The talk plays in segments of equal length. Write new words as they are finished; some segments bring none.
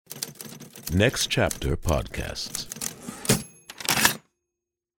Next Chapter Podcasts.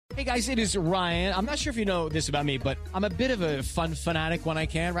 Hey guys, it is Ryan. I'm not sure if you know this about me, but I'm a bit of a fun fanatic when I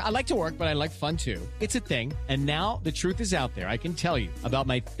can. I like to work, but I like fun too. It's a thing. And now the truth is out there. I can tell you about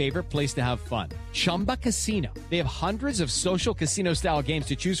my favorite place to have fun. Chumba Casino. They have hundreds of social casino style games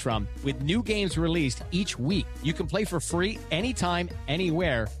to choose from with new games released each week. You can play for free anytime,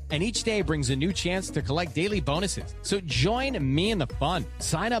 anywhere. And each day brings a new chance to collect daily bonuses. So join me in the fun.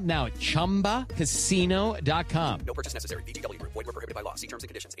 Sign up now at ChumbaCasino.com. No purchase necessary. VGW Group. Void where prohibited by law. See terms and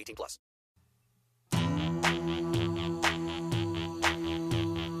conditions. 18+.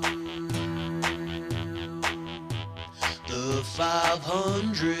 The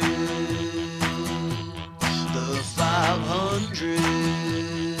 500. The 500.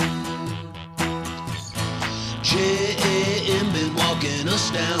 J.A.M. been walking us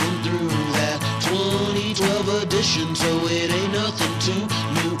down through that 2012 edition, so it ain't nothing too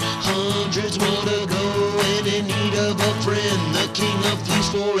new. Hundreds more to go, and in need of a friend. The king of fleas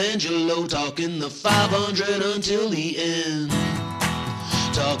for Angelo, talking the 500 until the end.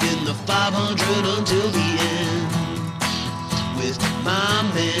 Talking the 500 until the end. With my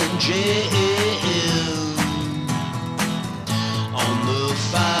man J.A.M. on the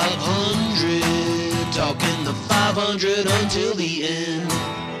 500. Talking the 500 until the end.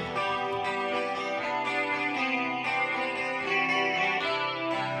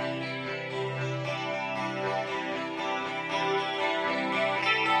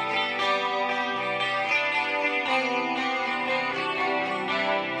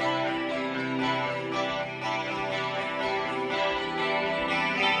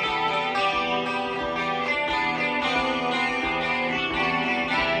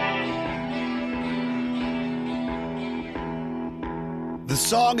 The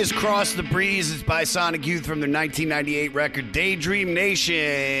song is Cross the Breeze. It's by Sonic Youth from their 1998 record, Daydream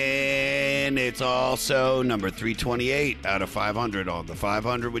Nation. It's also number 328 out of 500 on the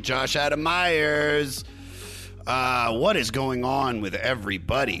 500 with Josh Adam Myers. What is going on with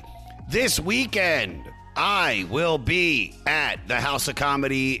everybody? This weekend, I will be at the House of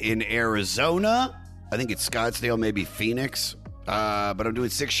Comedy in Arizona. I think it's Scottsdale, maybe Phoenix. But I'm doing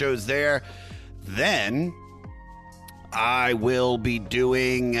 6 shows there. Then I will be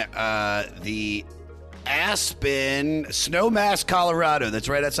doing the Aspen, Snowmass, Colorado. That's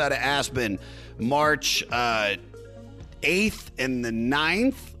right outside of Aspen, March 8th and the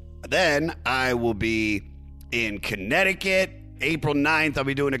 9th. Then I will be in Connecticut. April 9th, I'll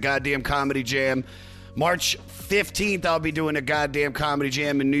be doing a goddamn comedy jam. March 15th, I'll be doing a goddamn comedy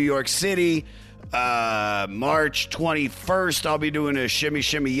jam in New York City. March 21st, I'll be doing a Shimmy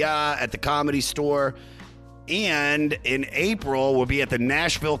Shimmy Ya at the Comedy Store. And in April, we'll be at the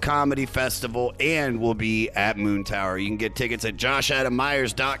Nashville Comedy Festival, and we'll be at Moon Tower. You can get tickets at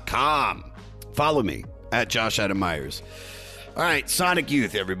joshadammyers.com. Follow me at Josh Adam Myers. All right, Sonic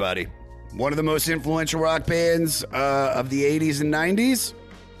Youth, everybody. One of the most influential rock bands of the 80s and 90s?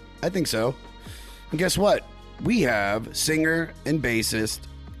 I think so. And guess what? We have singer and bassist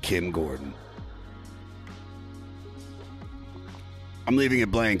Kim Gordon. I'm leaving it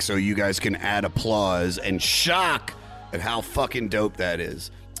blank so you guys can add applause and shock at how fucking dope that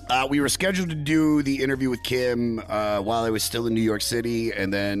is. We were scheduled to do the interview with Kim while I was still in New York City,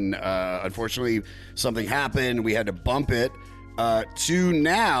 and then unfortunately something happened. We had to bump it to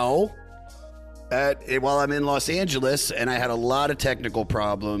now while I'm in Los Angeles, and I had a lot of technical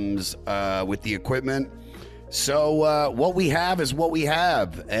problems with the equipment. So what we have is what we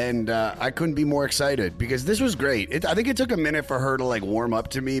have, and I couldn't be more excited because this was great. I think it took a minute for her to like warm up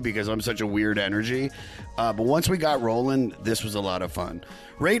to me because I'm such a weird energy, but once we got rolling, this was a lot of fun.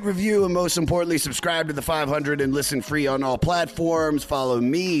 Rate, review, and most importantly, subscribe to the 500 and listen free on all platforms. Follow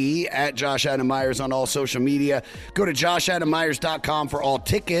me at Josh Adam Myers on all social media. Go to joshadammyers.com for all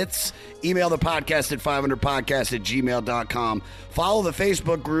tickets. Email the podcast at 500podcast@gmail.com. Follow the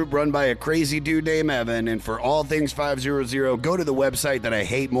Facebook group run by a crazy dude named Evan. And for all things 500, go to the website that I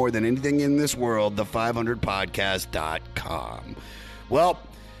hate more than anything in this world, the500podcast.com. Well,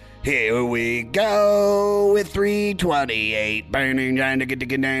 here we go with 328, burning, trying to get to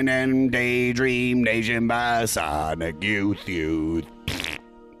get down, Daydream Nation by Sonic Youth. You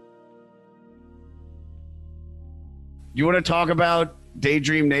want to talk about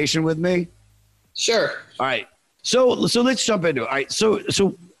Daydream Nation with me? Sure. All right. So let's jump into it. All right. So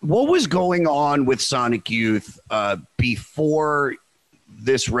what was going on with Sonic Youth before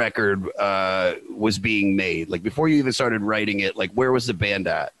this record was being made? Like before you even started writing it, like where was the band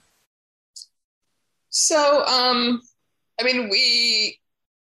at? So, I mean, we're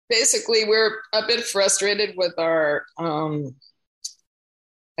a bit frustrated with our, I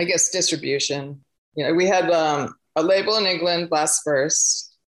I guess, distribution. We had a label in England, Blast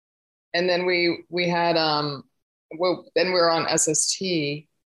First, and then we had then we were on SST,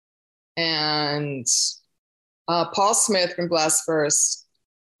 and Paul Smith from Blast First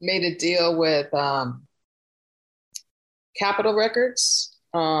made a deal with Capitol Records.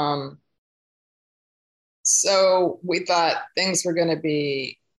 So we thought things were going to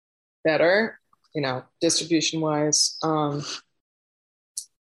be better, distribution wise.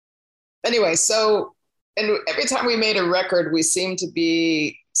 Anyway, so, and every time we made a record, we seemed to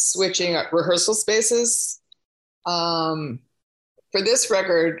be switching up rehearsal spaces. For this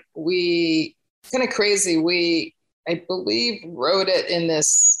record, we kind of crazy. I believe, wrote it in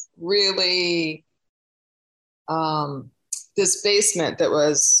this really, this basement that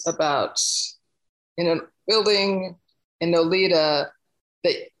was about in a building in Nolita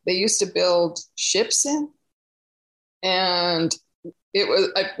that they used to build ships in. And it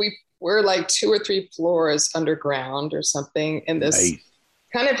was we're like 2 or 3 floors underground or something in this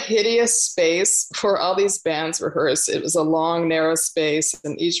kind of hideous space where all these bands rehearsed. It was a long, narrow space,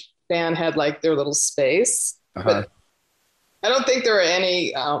 and each band had like their little space. But I don't think there were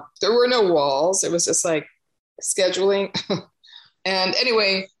any, there were no walls. It was just like scheduling. And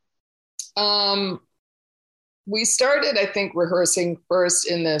anyway, we started, I think, rehearsing first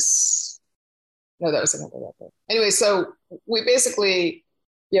in this. No, that was another record. Anyway, so we basically,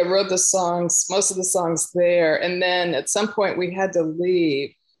 wrote the songs, most of the songs there. And then at some point we had to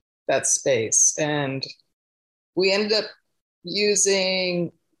leave that space. And we ended up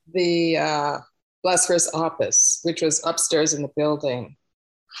using the Blast First office, which was upstairs in the building.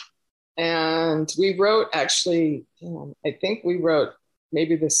 And we wrote, actually, I think we wrote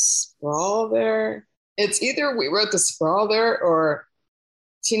maybe the Sprawl there. It's either we wrote the Sprawl there or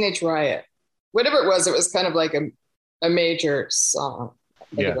Teenage Riot. Whatever it was kind of like a major song.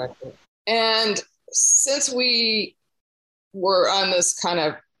 Yeah. And since we were on this kind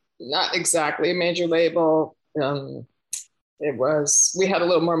of not exactly a major label, we had a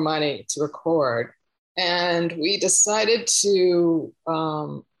little more money to record. And we decided to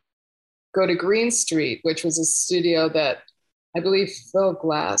go to Green Street, which was a studio that I believe Phil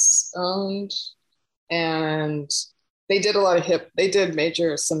Glass owned. And they did a lot of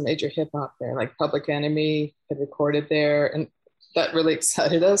some major hip hop there, like Public Enemy had recorded there, and that really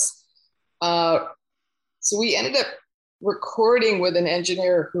excited us. So we ended up recording with an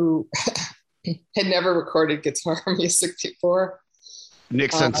engineer who had never recorded guitar music before.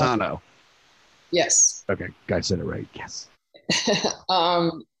 Nick Sansano. Yes. Okay, guy said it right. Yes.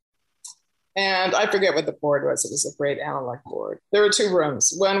 And I forget what the board was. It was a great analog board. There were 2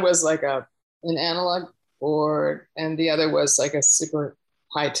 rooms. One was like an analog board, and the other was like a super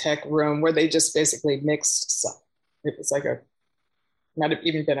high-tech room where they just basically mixed stuff. It was like might have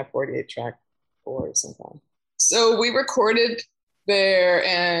even been a 48-track board or something. So we recorded there,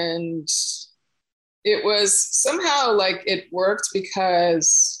 and it was somehow like it worked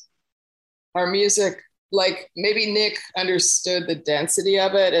because our music, like maybe Nick understood the density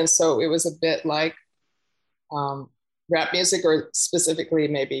of it, and so it was a bit like rap music, or specifically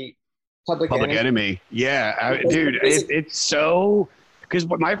maybe Public Enemy. Yeah, dude, it's so, because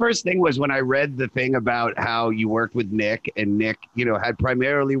my first thing was when I read the thing about how you worked with Nick, and Nick, had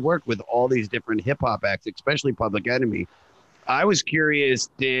primarily worked with all these different hip hop acts, especially Public Enemy. I was curious,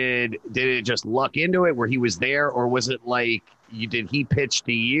 did it just luck into it where he was there, or was it like did he pitch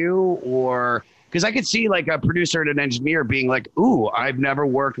to you, or because I could see like a producer and an engineer being like, "Ooh, I've never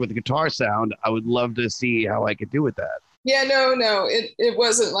worked with a guitar sound. I would love to see how I could do with that." Yeah, no, it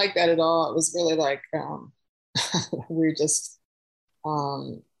wasn't like that at all. It was really like we were just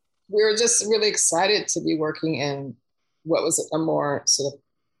really excited to be working in what was a more sort of,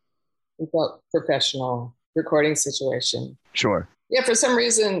 we felt, professional recording situation. Sure. Yeah, for some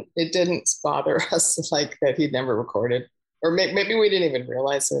reason it didn't bother us, like that he'd never recorded, or maybe we didn't even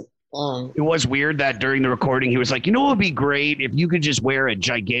realize it. It was weird that during the recording he was like, it would be great if you could just wear a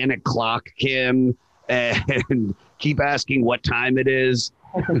gigantic clock, Kim, and keep asking what time it is.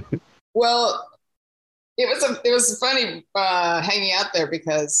 Well, it was funny hanging out there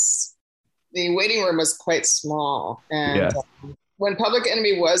because the waiting room was quite small, and when Public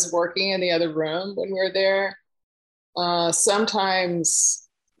Enemy was working in the other room when we were there, sometimes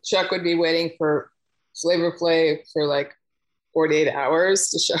Chuck would be waiting for Flavor Flav for like 48 hours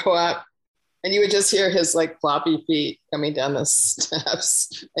to show up, and you would just hear his like floppy feet coming down the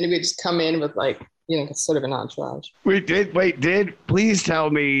steps, and he would just come in with like, sort of an entourage. Please tell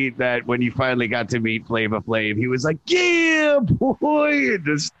me that when you finally got to meet Flavor Flav, he was like, yeah, boy, and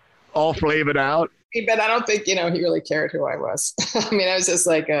just all flavored out. but I don't think, he really cared who I was. I mean, I was just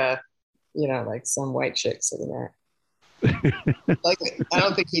like like some white chick sitting there. Like, I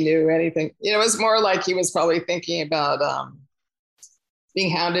don't think he knew anything. It was more like he was probably thinking about being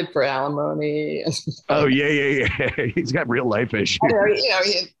hounded for alimony. Oh, yeah. He's got real life issues. He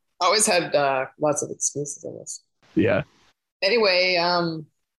had always had lots of excuses, I guess. Yeah. Anyway,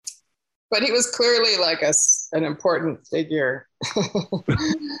 but he was clearly like an important figure for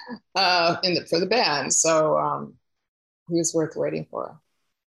the band. So he was worth waiting for.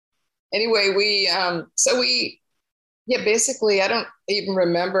 Anyway, basically, I don't even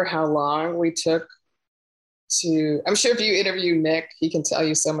remember how long we took I'm sure if you interview Nick, he can tell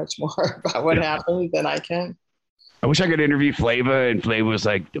you so much more about what happened than I can. I wish I could interview Flavor, and Flavor was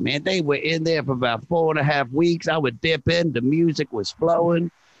like, man, they were in there for about 4.5 weeks. I would dip in. The music was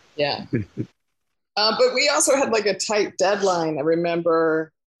flowing. Yeah. But we also had like a tight deadline. I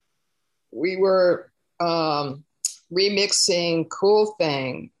remember we were remixing Cool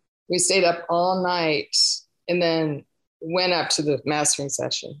Thing. We stayed up all night and then went up to the mastering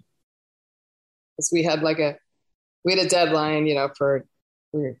session. Because we had a deadline, for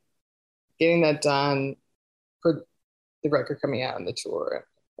getting that done for the record coming out on the tour.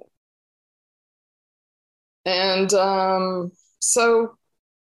 And so,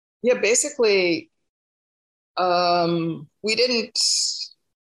 basically, we didn't,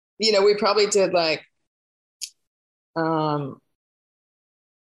 we probably did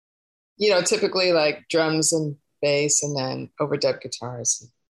typically like drums and bass and then overdub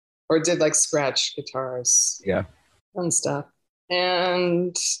guitars, or did like scratch guitars. Yeah. And stuff.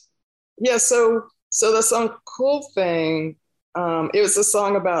 And so the song Cool Thing, it was a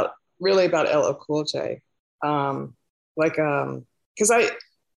song about LL Cool J. Because I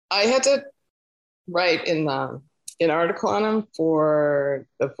had to write an article on him for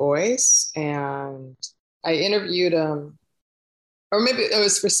The Voice, and I interviewed him, or maybe it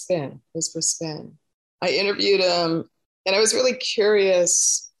was for Spin. I interviewed him, and I was really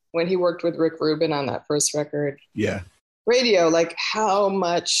curious when he worked with Rick Rubin on that first record. Yeah. Radio, like how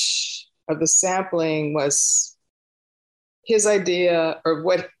much of the sampling was his idea, or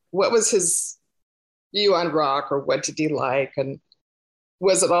what was his view on rock, or what did he like, and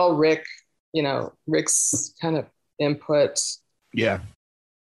was it all Rick's kind of input? Yeah.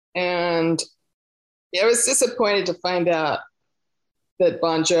 And I was disappointed to find out that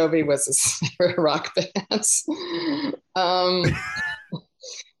Bon Jovi was his favorite rock band.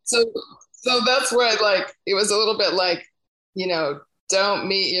 So that's where it was a little bit like, don't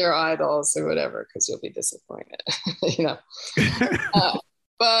meet your idols or whatever, because you'll be disappointed,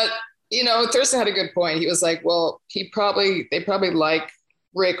 but, Thurston had a good point. He was like, well, they probably like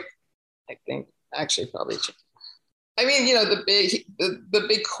Rick, I think, actually probably. I mean, the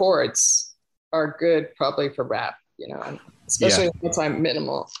big chords are good probably for rap, especially all-time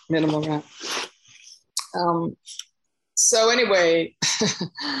minimal rap. So anyway,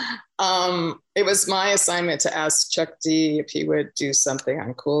 it was my assignment to ask Chuck D if he would do something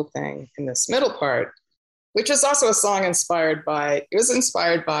on Cool Thing in this middle part, which was also a song inspired by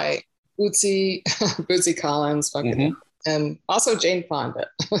Bootsy Collins, and also Jane Fonda.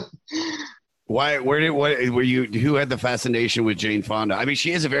 Who had the fascination with Jane Fonda? I mean,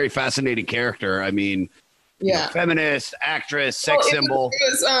 she is a very fascinating character. I mean, feminist, actress, sex symbol.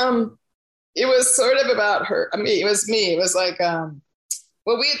 It was sort of about her. I mean, it was me. It was like,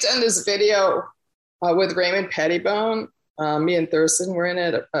 we had done this video with Raymond Pettibone. Me and Thurston were in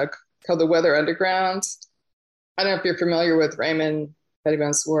it, called The Weather Underground. I don't know if you're familiar with Raymond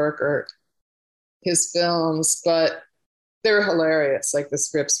Pettibone's work or his films, but they were hilarious. Like, the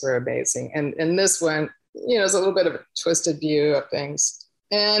scripts were amazing. And this one, is a little bit of a twisted view of things.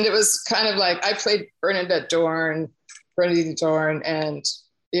 And it was kind of like, I played Bernadette Dorn, and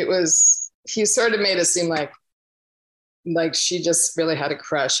he sort of made it seem like she just really had a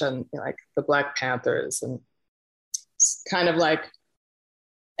crush on the Black Panthers, and kind of like,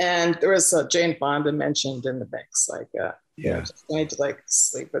 and there was Jane Fonda mentioned in the mix, just going to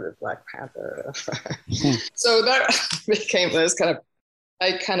sleep with a Black Panther. So that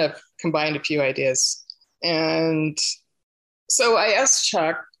I kind of combined a few ideas. And so I asked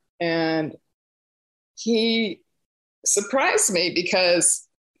Chuck, and he surprised me because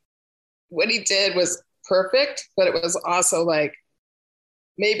what he did was perfect, but it was also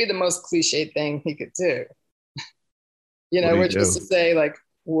maybe the most cliched thing he could do. Which is to say,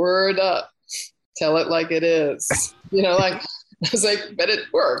 word up, tell it like it is. I was like, but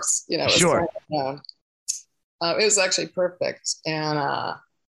it works. Sure. It was actually perfect, and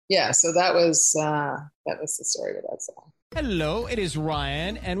so that was the story of that song. Hello, it is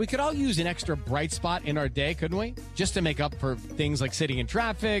Ryan, and we could all use an extra bright spot in our day, couldn't we? Just to make up for things like sitting in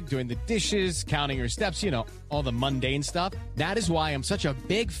traffic, doing the dishes, counting your steps, all the mundane stuff. That is why I'm such a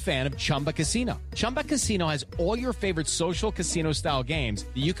big fan of Chumba Casino. Chumba Casino has all your favorite social casino-style games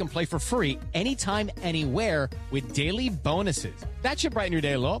that you can play for free anytime, anywhere with daily bonuses. That should brighten your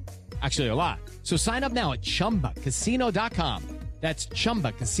day a little. Actually, a lot. So sign up now at ChumbaCasino.com. That's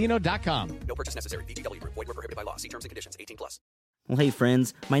ChumbaCasino.com. No purchase necessary. VGW Group. Void were prohibited by law. See terms and conditions. 18+. Well, hey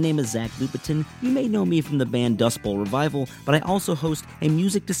friends, my name is Zach Lupetin. You may know me from the band Dust Bowl Revival, but I also host a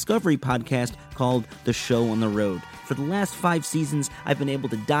music discovery podcast called The Show on the Road. For the last 5 seasons, I've been able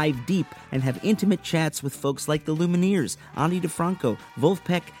to dive deep and have intimate chats with folks like the Lumineers, Ani DeFranco,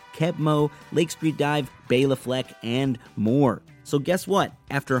 Wolfpack, Keb Mo, Lake Street Dive, Bela Fleck, and more. So guess what?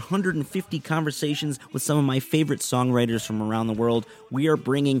 After 150 conversations with some of my favorite songwriters from around the world, we are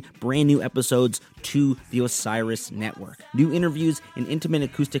bringing brand new episodes to the Osiris Network. New interviews and intimate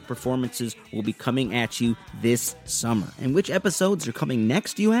acoustic performances will be coming at you this summer. And which episodes are coming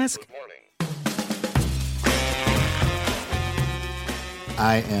next, you ask?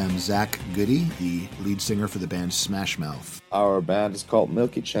 I am Zach Goody, the lead singer for the band Smash Mouth. Our band is called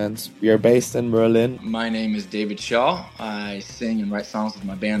Milky Chance. We are based in Berlin. My name is David Shaw. I sing and write songs with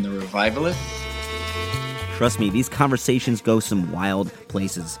my band, The Revivalists. Trust me, these conversations go some wild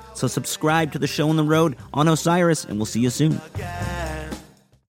places. So subscribe to The Show on the Road on Osiris, and we'll see you soon.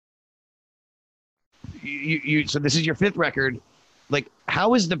 So this is your 5th record. Like,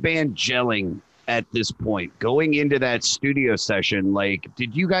 how is the band gelling at this point? Going into that studio session, like,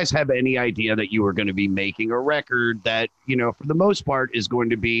 did you guys have any idea that you were going to be making a record that, for the most part is going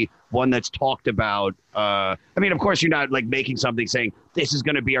to be one that's talked about? I mean, of course, you're not like making something saying this is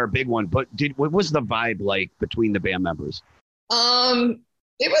going to be our big one, but what was the vibe like between the band members? It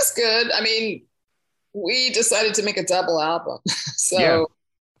was good. I mean, we decided to make a double album.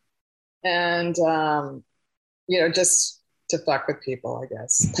 And, just to fuck with people, I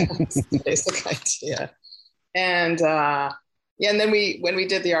guess. That's the basic idea. And and then when we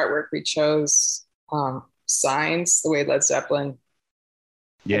did the artwork, we chose signs the way Led Zeppelin.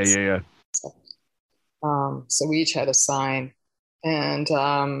 Yeah. So we each had a sign, and it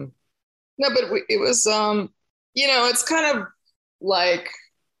was it's kind of like,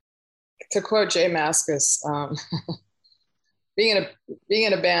 to quote Jay Mascis, being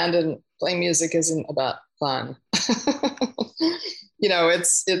in a band and playing music isn't about fun.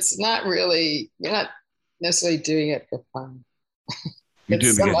 It's not really, you're not necessarily doing it for fun. You're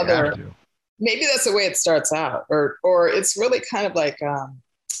doing some other, maybe that's the way it starts out, or it's really kind of like, I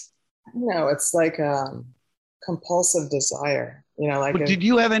don't know, it's like compulsive desire, But did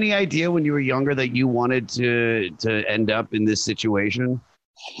you have any idea when you were younger that you wanted to end up in this situation?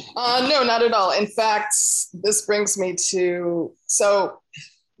 No, not at all. In fact, this brings me to, so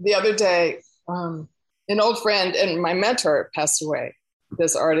the other day, an old friend and my mentor passed away,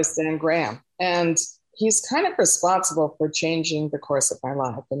 this artist, Dan Graham. And he's kind of responsible for changing the course of my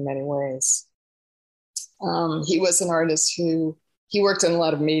life in many ways. He was an artist he worked in a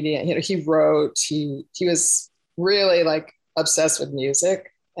lot of media. He wrote, he was really like obsessed with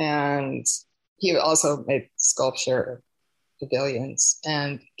music. And he also made sculpture pavilions.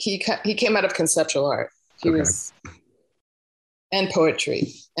 And he came out of conceptual art. And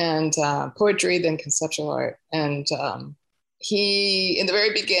poetry, and poetry, then conceptual art. And he, in the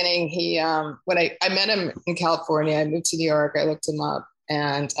very beginning, when I met him in California, I moved to New York, I looked him up,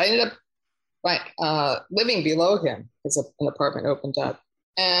 and I ended up living below him because an apartment opened up.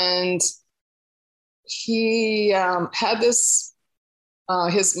 And he had this,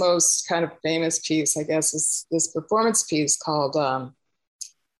 his most kind of famous piece, I guess, is this performance piece called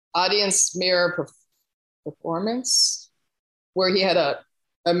Audience Mirror Performance, where he had a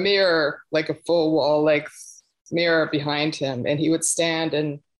mirror, like a full wall length mirror behind him. And he would stand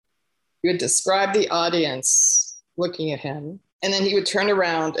and he would describe the audience looking at him. And then he would turn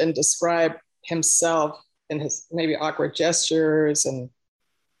around and describe himself and his maybe awkward gestures. And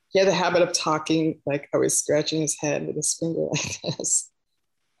he had the habit of talking, like always scratching his head with his finger like this.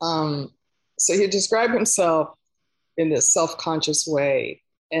 So he'd describe himself in this self-conscious way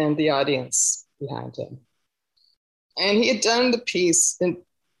and the audience behind him. And he had done the piece in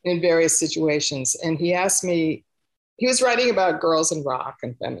various situations. And he asked me, he was writing about girls in rock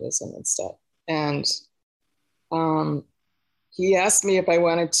and feminism and stuff. And he asked me if I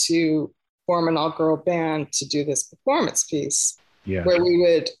wanted to form an all-girl band to do this performance piece, where we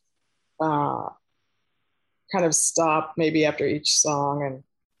would kind of stop maybe after each song and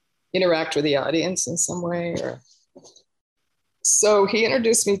interact with the audience in some way. So he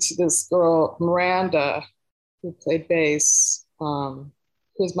introduced me to this girl, Miranda, who played bass,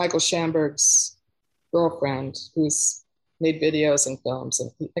 who's Michael Schamberg's girlfriend, who's made videos and films,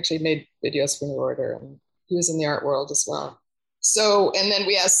 and he actually made videos for New Order, and he was in the art world as well. So, and then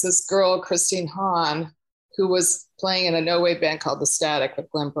we asked this girl, Christine Hahn, who was playing in a no-wave band called The Static with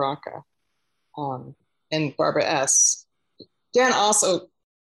Glenn Branca, and Barbara S. Dan also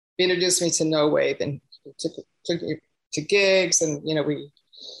introduced me to no wave and took me to gigs, and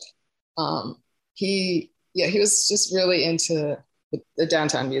he was just really into the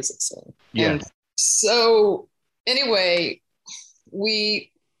downtown music scene. Yeah. And so anyway,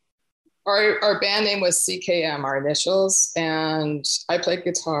 our band name was CKM, our initials, and I played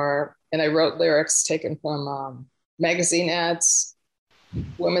guitar and I wrote lyrics taken from magazine ads,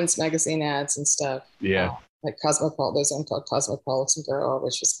 women's magazine ads and stuff. Yeah. Like Cosmopolitan, there's one called Cosmopolitan Girl,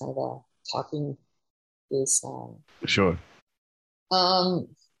 which is kind of a talking blues song. Sure.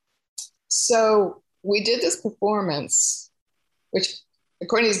 So we did this performance, which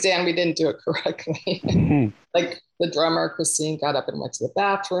according to Dan, we didn't do it correctly. Like the drummer, Christine, got up and went to the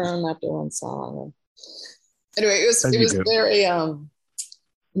bathroom after one song. And anyway, it was very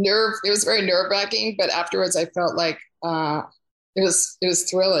very nerve-wracking, but afterwards I felt like it was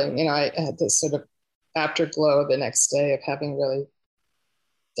thrilling. I had this sort of afterglow the next day of having really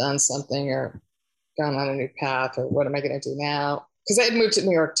done something or gone on a new path, or what am I going to do now? Because I had moved to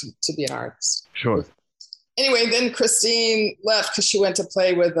New York to be an artist. Sure. Anyway, then Christine left because she went to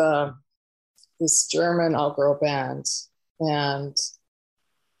play with this German all-girl band, and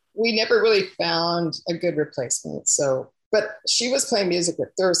we never really found a good replacement. So, but she was playing music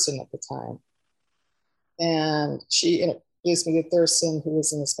with Thurston at the time, and she introduced me to Thurston, who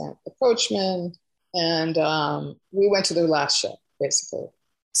was in this band, The Coachmen, and we went to their last show, basically.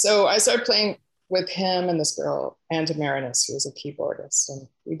 So I started playing with him and this girl, Anna Marinus, who was a keyboardist, and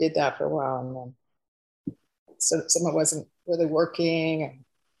we did that for a while, and then so someone wasn't really working, and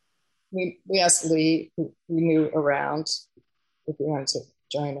we asked Lee, who we knew around, if he wanted to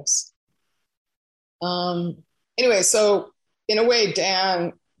join us. Anyway, so in a way,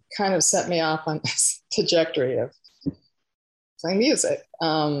 Dan kind of set me off on this trajectory of playing music,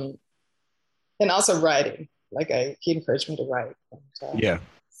 and also writing. Like he encouraged me to write. And, yeah.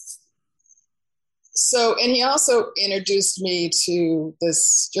 So, and he also introduced me to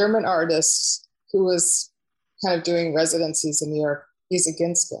this German artist who was kind of doing residencies in New York, Isa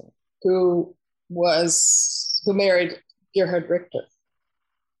Ginsburg, who married Gerhard Richter,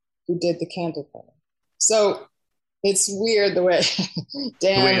 who did the Candle Painting. So it's weird the way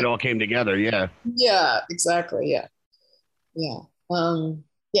Dan... The way it all came together, yeah. Yeah, exactly, yeah.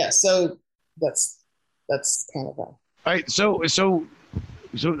 Yeah. So that's kind of a... All right, so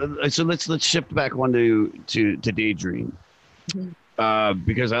let's shift back one to Daydream,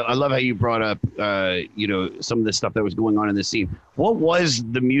 because I love how you brought up some of the stuff that was going on in the scene. What was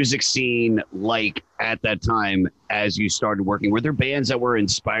the music scene like at that time as you started working? Were there bands that were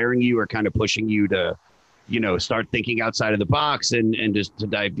inspiring you or kind of pushing you to start thinking outside of the box and just to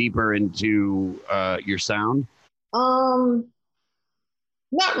dive deeper into your sound?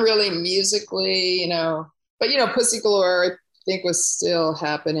 Not really musically, but Pussy Galore, I think, was still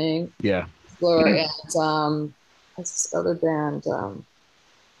happening. Yeah. Galore and what's this other band?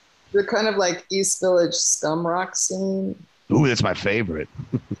 They're kind of like East Village scum rock scene. Ooh, that's my favorite.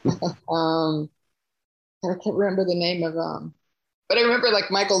 I can't remember the name of them, but I remember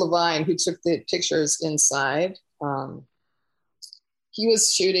like Michael Levine, who took the pictures inside. He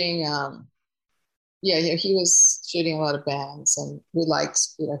was shooting. He was shooting a lot of bands, and we liked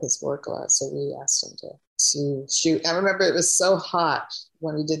his work a lot, so we asked him to shoot. I remember it was so hot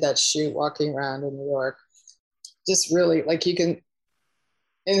when we did that shoot, walking around in New York. Just really, like, you can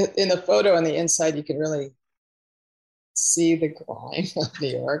in the photo on the inside, you can really see the grime of New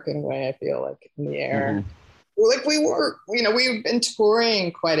York in a way. I feel like in the air, like we've been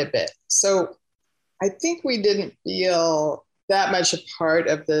touring quite a bit, so I think we didn't feel that much a part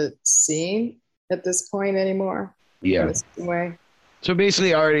of the scene at this point anymore. Yeah. In the same way. So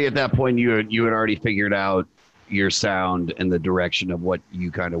basically, already at that point, you had already figured out your sound and the direction of what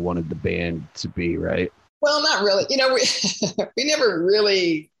you kind of wanted the band to be, right? Well, not really. We never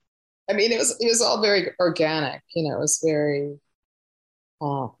really. I mean, it was all very organic. It was very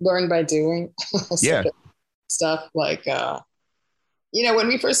learn by doing. Yeah. Stuff like when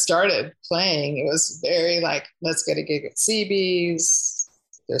we first started playing, it was very like, let's get a gig at CB's.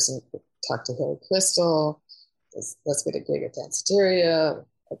 There's some talk to Hillary Crystal. Let's get a gig at Danceteria,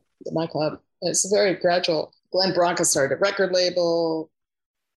 at my club. It's very gradual. Glenn Branca started a record label,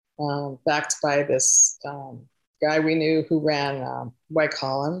 backed by this guy we knew who ran White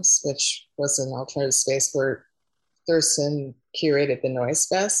Columns, which was an alternative space where Thurston curated the Noise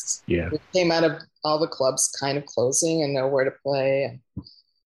Fest. Yeah. It came out of all the clubs kind of closing and nowhere to play. And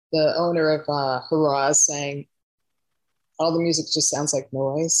the owner of Hurrah saying, all the music just sounds like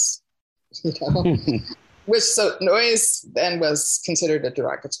noise, you know? Which, so noise then was considered a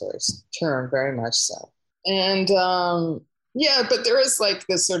derogatory term, very much so. And yeah, but there is like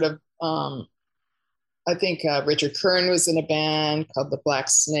this sort of, I think Richard Kern was in a band called the Black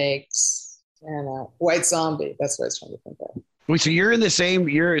Snakes and White Zombie. That's what I was trying to think of. Wait, so you're in the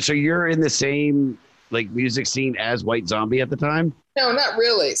same like music scene as White Zombie at the time? No, not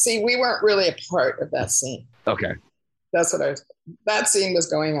really. See, we weren't really a part of that scene. Okay. That's what that scene was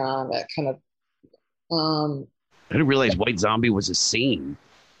going on. That kind of. I didn't realize White Zombie was a scene.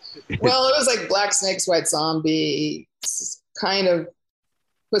 Well, it was like Black Snakes, White Zombie, kind of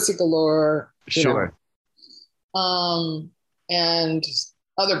Pussy Galore. Sure. And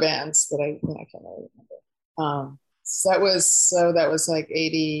other bands that I can't really remember. So that was like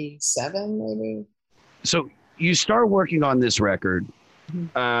 87 maybe. So you start working on this record.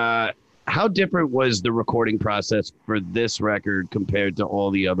 How different was the recording process for this record compared to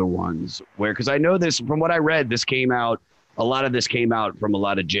all the other ones? Because I know this, from what I read, a lot of this came out from a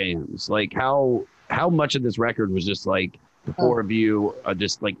lot of jams. Like how much of this record was just like the four of you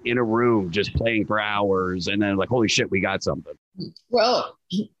just like in a room, just playing for hours and then like, holy shit, we got something. Well,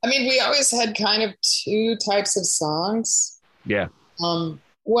 I mean, we always had kind of two types of songs. Yeah.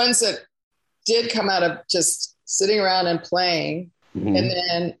 Ones that did come out of just sitting around and playing. Mm-hmm. And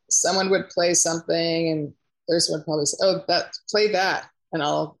then someone would play something and Thurston would probably say, oh, play that. And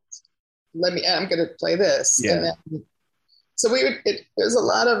I'm going to play this. Yeah. And then, so it was a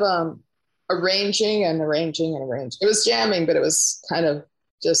lot of arranging. It was jamming, but it was kind of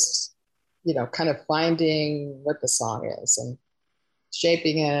just, kind of finding what the song is and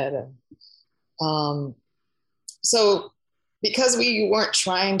shaping it. And so because we weren't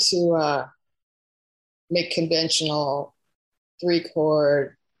trying to make conventional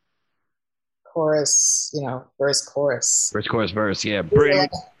 3-chord chorus, verse, chorus. Verse, yeah. We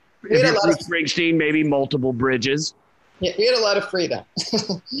had a lot of Springsteen, maybe multiple bridges. Yeah, we had a lot of freedom.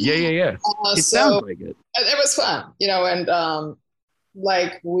 Yeah. It sounds like it. It was fun, and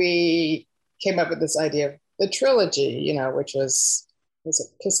like we came up with this idea of the trilogy, which was it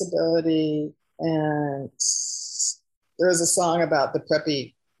Kissability, and there was a song about the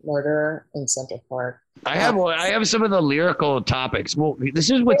preppy murder in Central Park. I have some of the lyrical topics. Well, this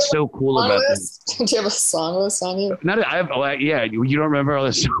is what's so cool about this. Do you have a song list on you? Yeah. You don't remember all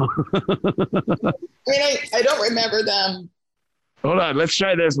this song? I mean, I don't remember them. Hold on. Let's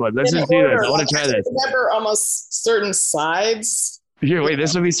try this one. Let's just do this. I want to try this. I remember almost certain sides. Here, wait.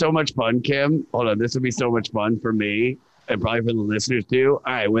 This would be so much fun, Kim. Hold on. This would be so much fun for me and probably for the listeners too.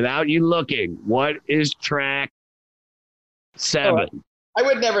 All right. Without you looking, what is track 7? Oh, I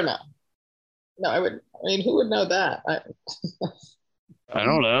would never know. No, I mean, who would know that? I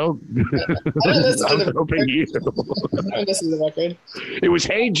don't know. I don't listen to I'm hoping you. I don't listen to the record. It was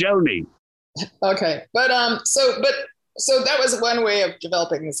Hey Joni. Okay, but so that was one way of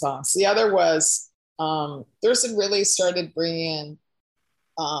developing the songs. The other was Thurston really started bringing in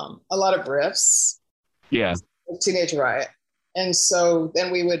a lot of riffs. Yeah. Teenage Riot, and so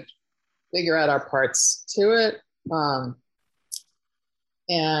then we would figure out our parts to it.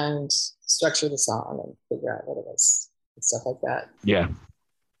 And structure the song and figure out what it was and stuff like that. Yeah.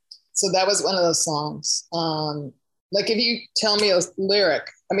 So that was one of those songs. Like if you tell me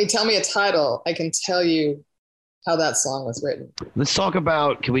tell me a title, I can tell you how that song was written.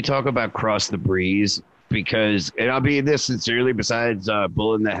 Can we talk about Cross the Breeze? Because, and I'll be this sincerely, besides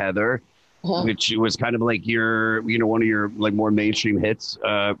Bull in the Heather, which was kind of like your, one of your like more mainstream hits.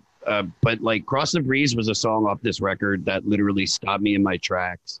 But like Cross the Breeze was a song off this record that literally stopped me in my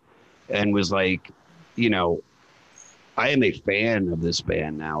tracks and was like, I am a fan of this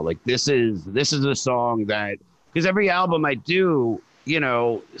band now. Like this is a song that, because every album I do,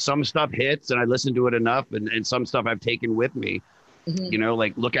 some stuff hits and I listen to it enough and some stuff I've taken with me,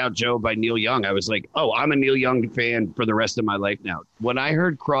 like Look Out Joe by Neil Young. I was like, oh, I'm a Neil Young fan for the rest of my life now. When I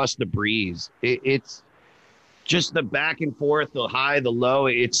heard Cross the Breeze, it's just the back and forth, the high, the low.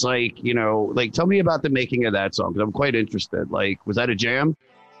 It's like, tell me about the making of that song, because I'm quite interested. Like, was that a jam?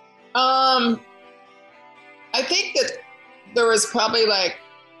 I think that there was probably like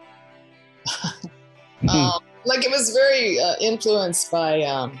it was very influenced by,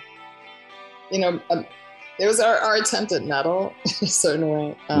 it was our attempt at metal in a certain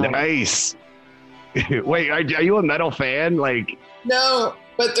way. Nice. Wait, are you a metal fan? Like, no,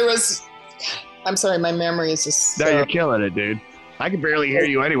 but there was. I'm sorry, my memory is just. No, you're killing it, dude. I can barely hear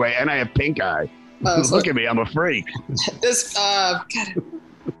you anyway, and I have pink eye. Look at me, I'm a freak. This, God,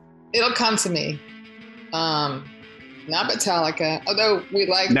 it'll come to me. Not Metallica, although we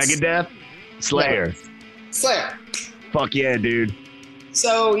liked Megadeth, Slayer. Slayer. Fuck yeah, dude.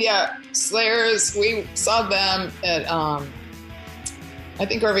 So yeah, Slayers. We saw them at I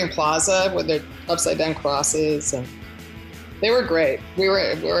think Irving Plaza with their upside down crosses, and they were great. We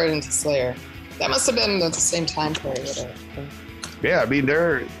were into Slayer. That must have been at the same time period. Yeah, I mean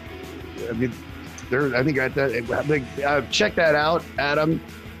they're. I think check that out, Adam.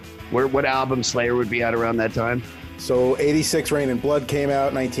 What album Slayer would be at around that time? So 86 Rain and Blood came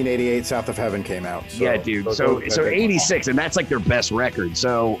out, 1988 South of Heaven came out. So, yeah, dude. So 86, and that's like their best record.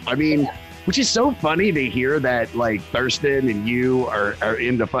 So, I mean, which is so funny to hear that like Thurston and you are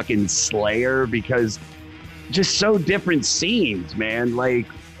into fucking Slayer, because just so different scenes, man. Like,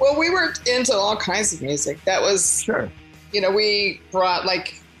 well, we were into all kinds of music. That was, sure. You know, we brought,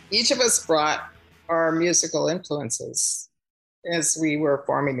 like, each of us brought our musical influences as we were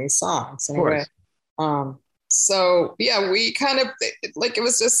forming these songs. Anyway. So yeah, we kind of like, it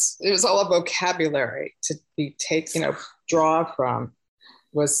was all a vocabulary to be draw from,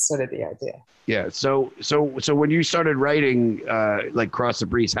 was sort of the idea. Yeah. So when you started writing like Cross the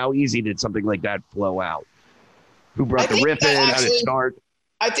Breeze, how easy did something like that flow out? Who brought the riff in? How did it start?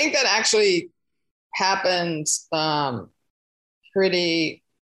 I think that actually happened pretty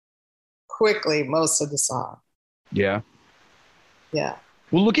quickly, most of the song. Yeah. Yeah.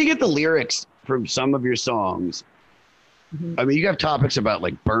 Well, looking at the lyrics from some of your songs, I mean, you have topics about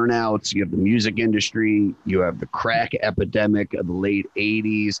like burnouts, you have the music industry, you have the crack epidemic of the late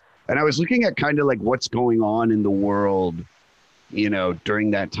 80s. And I was looking at kind of like what's going on in the world, you know, during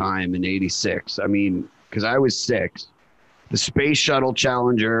that time in 86. I mean, because I was 6. The Space Shuttle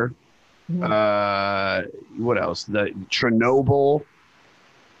Challenger, what else? The Chernobyl.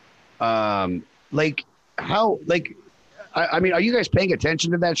 I mean, are you guys paying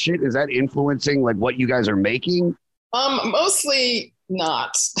attention to that shit? Is that influencing like what you guys are making? Mostly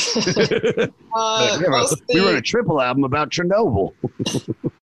not. We wrote a triple album about Chernobyl.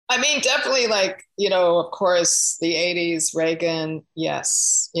 I mean, definitely, like, you know, of course, the 80s, Reagan,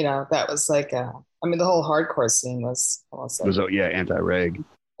 yes. You know, that was like, I mean, the whole hardcore scene was almost like... anti-reg.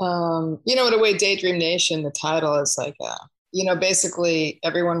 You know, in a way, Daydream Nation, the title is like, you know, basically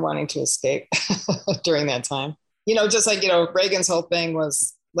everyone wanting to escape during that time. You know, just like, you know, Reagan's whole thing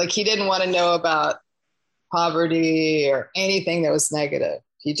was like, he didn't want to know about poverty or anything that was negative.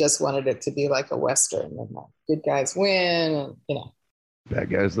 He just wanted it to be like a Western, and like, good guys win, and, you know. Bad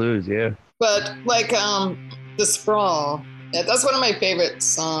guys lose, yeah. But like The Sprawl, that's one of my favorite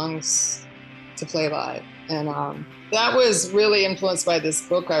songs to play live. And that was really influenced by this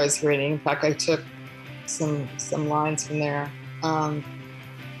book I was reading. In fact, I took some lines from there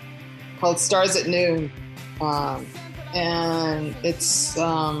called Stars at Noon. And it's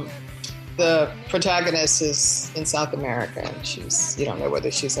the protagonist is in South America, and you don't know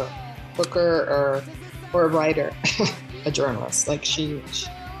whether she's a hooker or a writer, a journalist. Like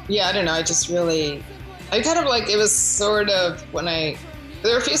yeah, I don't know. I kind of like, it was sort of there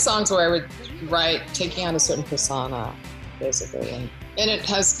were a few songs where I would write taking on a certain persona, basically. And it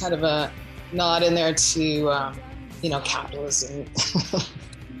has kind of a nod in there to, you know, capitalism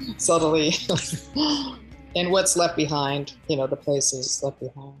subtly. And what's left behind, you know, the places left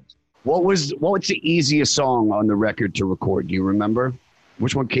behind. What's the easiest song on the record to record? Do you remember?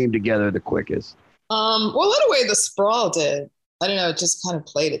 Which one came together the quickest? Well, in a way, The Sprawl did. I don't know, it just kind of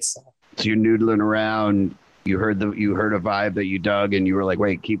played itself. So you're noodling around, you heard a vibe that you dug, and you were like,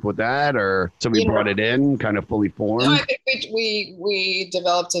 wait, keep with that? Or somebody brought it in, kind of fully formed? No, I think we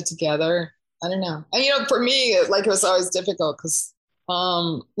developed it together. I don't know. And, you know, for me, like, it was always difficult because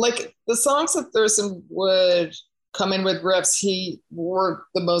like the songs that Thurston would come in with riffs, he were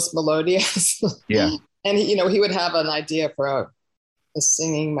the most melodious. Yeah. And he, you know, he would have an idea for a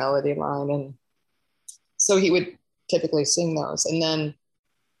singing melody line, and so he would typically sing those. And then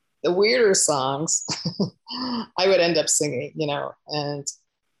the weirder songs, I would end up singing, you know, and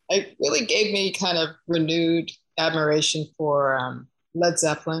it really gave me kind of renewed admiration for Led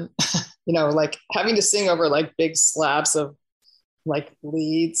Zeppelin, you know, like having to sing over like big slabs of like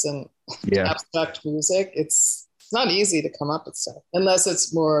leads and abstract music. It's not easy to come up with stuff unless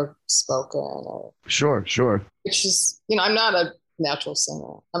it's more spoken. Or, sure. Which is, you know, I'm not a natural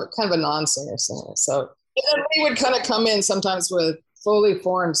singer. I'm kind of a non-singer. So and then we would kind of come in sometimes with fully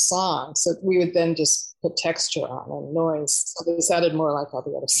formed songs that we would then just put texture on and noise. So they sounded more like all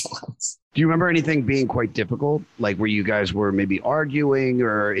the other songs. Do you remember anything being quite difficult? Like where you guys were maybe arguing,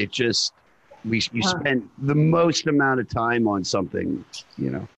 or it just, you spent the most amount of time on something, you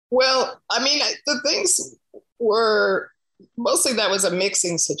know? Well, I mean, the things were mostly that was a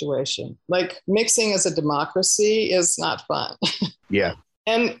mixing situation. Like mixing as a democracy is not fun. Yeah.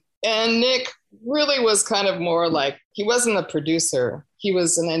 And Nick really was kind of more like, he wasn't a producer. He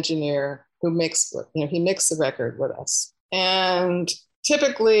was an engineer who mixed, he mixed the record with us. And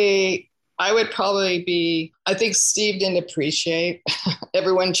typically I would probably be, I think Steve didn't appreciate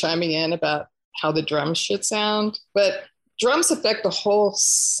everyone chiming in about how the drums should sound, but drums affect the whole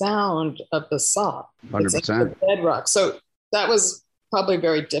sound of the song. 100%. It's like the bedrock. So that was probably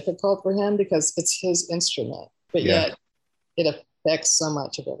very difficult for him because it's his instrument, but yet it affects so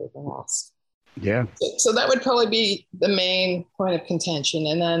much of everything else. Yeah. So that would probably be the main point of contention.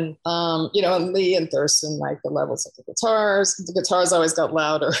 And then, Lee and Thurston, like the levels of the guitars. The guitars always got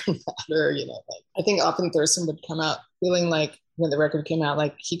louder and louder, I think often Thurston would come out feeling like when the record came out,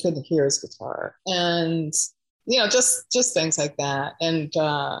 like he couldn't hear his guitar. And, just things like that. And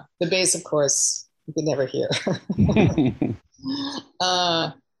the bass, of course, you could never hear.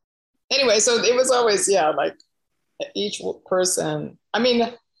 Anyway, so it was always, like each person. I mean,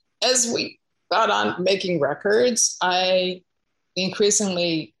 as we got on making records, I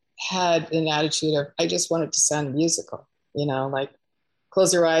increasingly had an attitude of, I just wanted to sound musical, like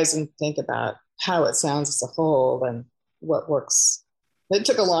close your eyes and think about how it sounds as a whole and what works. It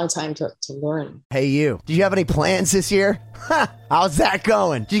took a long time to learn. Hey, you. Do you have any plans this year? How's that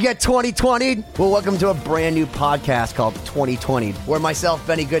going? Did you get 2020? Well, welcome to a brand new podcast called 2020, where myself,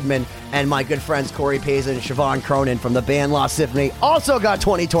 Benny Goodman, and my good friends Corey Pazin and Siobhan Cronin from the band Lost Symphony also got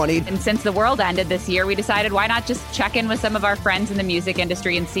 2020. And since the world ended this year, we decided why not just check in with some of our friends in the music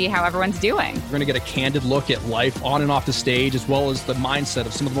industry and see how everyone's doing. We're going to get a candid look at life on and off the stage, as well as the mindset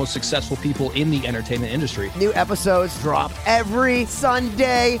of some of the most successful people in the entertainment industry. New episodes drop every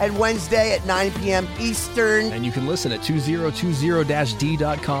Sunday and Wednesday at 9 p.m. Eastern. And you can listen at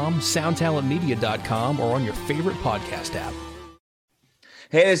 2020-d.com, soundtalentmedia.com, or on your favorite podcast app.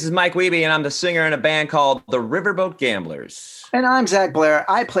 Hey, this is Mike Wiebe, and I'm the singer in a band called the Riverboat Gamblers. And I'm Zach Blair.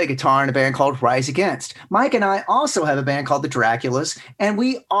 I play guitar in a band called Rise Against. Mike and I also have a band called the Draculas, and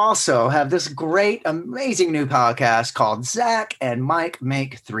we also have this great, amazing new podcast called Zach and Mike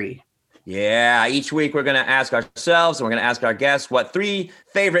Make 3. Yeah, each week we're going to ask ourselves and we're going to ask our guests what 3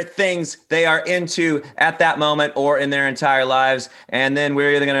 favorite things they are into at that moment or in their entire lives. And then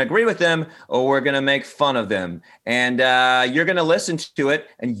we're either going to agree with them or we're going to make fun of them. And you're going to listen to it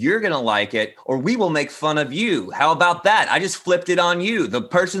and you're going to like it, or we will make fun of you. How about that? I just flipped it on you, the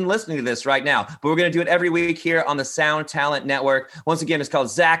person listening to this right now. But we're going to do it every week here on the Sound Talent Network. Once again, it's called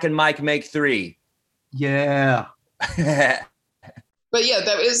Zach and Mike Make 3. Yeah. But yeah,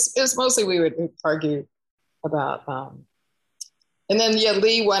 it was mostly we would argue about, and then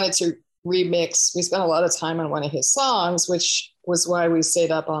Lee wanted to remix. We spent a lot of time on one of his songs, which was why we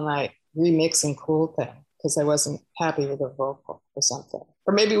stayed up all night remixing Cool Thing, because I wasn't happy with the vocal or something,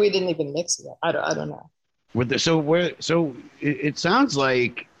 or maybe we didn't even mix it. I don't know. So it sounds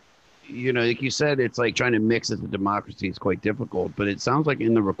like, like you said, it's like trying to mix as a democracy is quite difficult, but it sounds like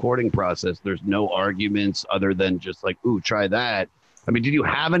in the recording process, there's no arguments other than just like, ooh, try that. I mean, did you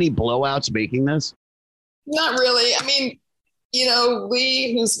have any blowouts making this? Not really. I mean,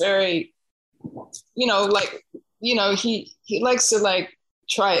 Lee, who's very, he likes to like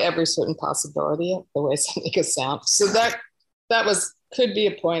try every certain possibility of the way something could sound. So that could be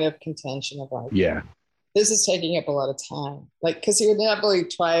a point of contention of like, this is taking up a lot of time. Like, because he would inevitably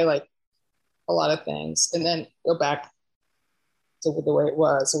try like a lot of things and then go back to the way it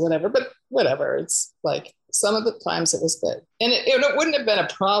was or whatever. But whatever, it's like, some of the times it was good. And it wouldn't have been a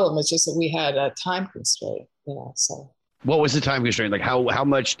problem. It's just that we had a time constraint, so. What was the time constraint? Like how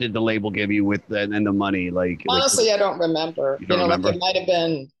much did the label give you with and the money? Like honestly, I don't remember. You don't remember? Like it might have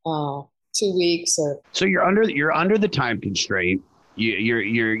been 2 weeks or. So you're under the time constraint.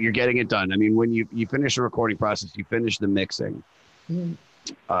 You're getting it done. I mean, when you finish the recording process, you finish the mixing. Mm-hmm.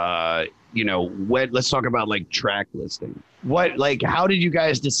 Let's talk about like track listing. How did you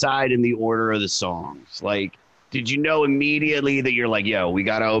guys decide in the order of the songs? Like, did you know immediately that you're like, yo, we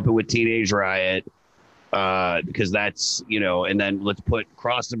got to open with Teenage Riot because that's, and then let's put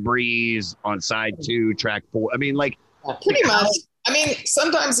Cross the Breeze on side 2, track 4. I mean, like pretty much. I mean,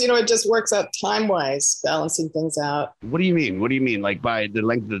 sometimes, it just works out time-wise, balancing things out. What do you mean? Like by the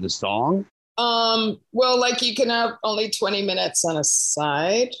length of the song? Well, like you can have only 20 minutes on a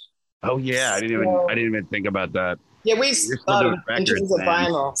side. Oh yeah, I didn't even think about that. Yeah, we thought in terms of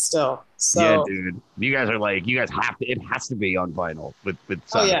vinyl still. So yeah, dude, you guys have to. It has to be on vinyl with.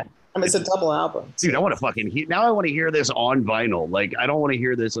 Oh yeah, I mean it's a double album. Dude, I want to fucking now. I want to hear this on vinyl. Like I don't want to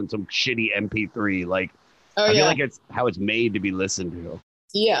hear this on some shitty MP3. Like I feel like it's how it's made to be listened to.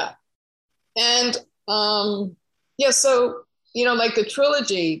 Yeah. And so, like the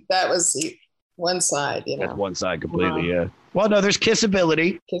trilogy, that was the one side, That's one side completely, yeah. Well, no, there's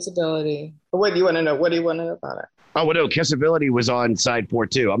Kissability. Kissability. What do you want to know? What do you want to know about it? Oh, well, no, Kissability was on side 4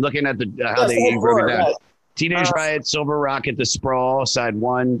 too. I'm looking at how they broke it down. Right. Teenage Riot, Silver Rocket, The Sprawl, side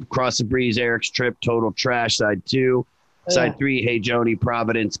 1. Cross the Breeze, Eric's Trip, Total Trash, side 2. Side 3, Hey Joni,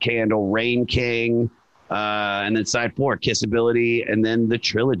 Providence, Candle, Rain King. And then side 4, Kissability, and then the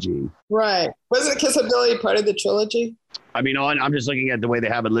trilogy. Right. Wasn't Kissability part of the trilogy? I mean, I'm just looking at the way they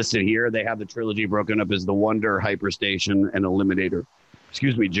have it listed here. They have the trilogy broken up as The Wonder, Hyperstation, and Eliminator.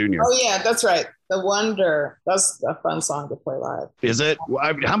 Excuse me, Junior. Oh, yeah, that's right. The Wonder. That's a fun song to play live. Is it?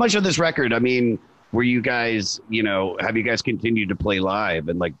 How much of this record, I mean, were you guys, have you guys continued to play live?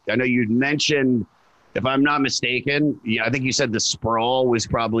 And I know you mentioned, if I'm not mistaken, I think you said The Sprawl was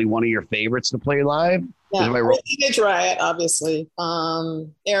probably one of your favorites to play live. Yeah, Teenage Riot, obviously.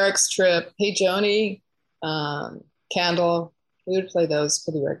 Eric's Trip, Hey Joni, Candle. We would play those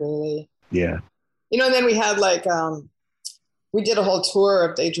pretty regularly. Yeah. And then we had we did a whole tour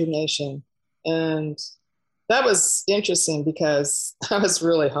of Daydream Nation, and that was interesting because that was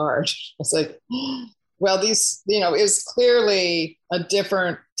really hard. It's well, these, it was clearly a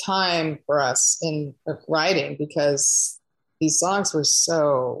different time for us in writing because these songs were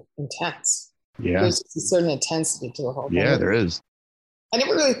so intense. Yeah. There's a certain intensity to the whole thing. Yeah, there is. I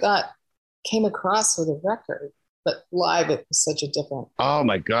never really thought came across with a record, but live it was such a different. Oh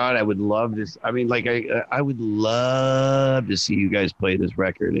my God, I would love this. I mean, I would love to see you guys play this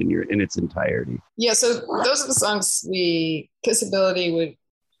record in its entirety. Yeah, so those are the songs Kissability would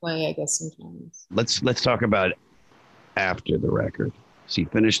play, I guess, sometimes. Let's talk about after the record. So you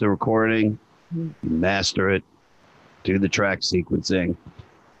finish the recording, you master it, do the track sequencing,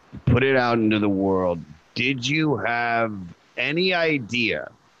 put it out into the world. Did you have any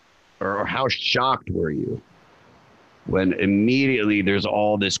idea, or how shocked were you when immediately there's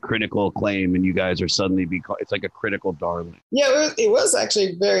all this critical acclaim and you guys are suddenly it's like a critical darling? Yeah, it was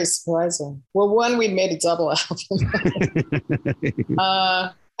actually very surprising. Well, one, we made a double album.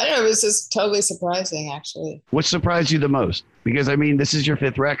 I don't know, it was just totally surprising, actually. What surprised you the most? Because, I mean, this is your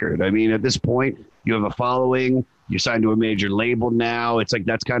 5th record. I mean, at this point, you have a following. You're signed to a major label now. It's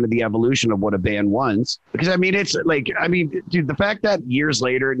that's kind of the evolution of what a band wants. Because, I mean, it's dude, the fact that years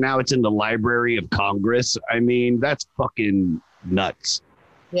later, now it's in the Library of Congress, I mean, that's fucking nuts.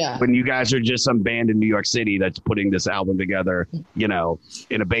 Yeah. When you guys are just some band in New York City that's putting this album together, in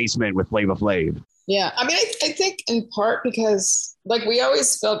a basement with Flava Flav. Yeah. I mean, I think in part because, we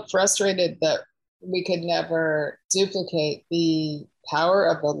always felt frustrated that we could never duplicate the power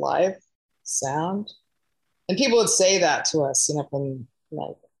of the live sound. And people would say that to us,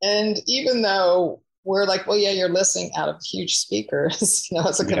 and even though we're well, yeah, you're listening out of huge speakers,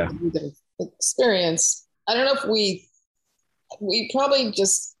 it's a completely different experience. I don't know if we probably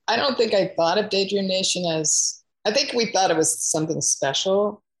just, I don't think I thought of Daydream Nation as, I think we thought it was something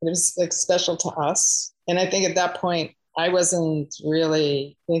special. It was special to us. And I think at that point, I wasn't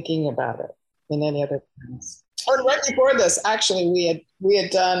really thinking about it in any other terms. Oh, right before this, actually, we had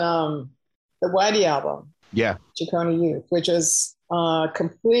done the Whitey album. Yeah. Ciccone Youth, which was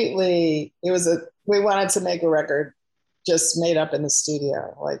completely, we wanted to make a record just made up in the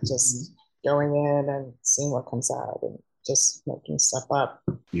studio, just going in and seeing what comes out and just making stuff up.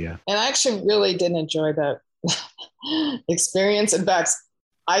 Yeah. And I actually really didn't enjoy that experience. In fact,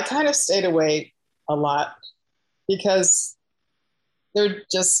 I kind of stayed away a lot because they're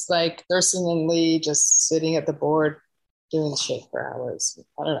just Thurston and Lee just sitting at the board doing shit for hours.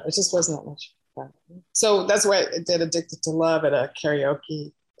 I don't know. It just wasn't that much fun. So that's why I did Addicted to Love at a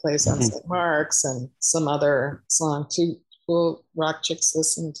karaoke place on St. Mark's and some other song, Two Cool Rock Chicks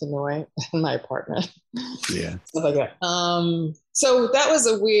Listen to Noi in my apartment. Yeah. Stuff like that. So that was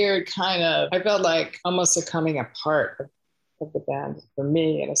a weird kind of, I felt like almost a coming apart of the band for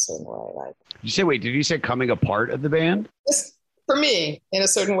me in a certain way. Did you say coming apart of the band? Just for me in a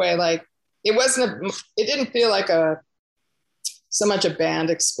certain way, it didn't feel like so much a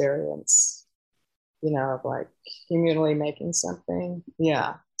band experience, of communally making something.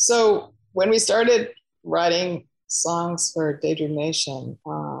 Yeah. So when we started writing songs for Daydream Nation,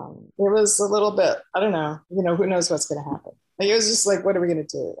 it was a little bit, I don't know, who knows what's going to happen. It was just what are we going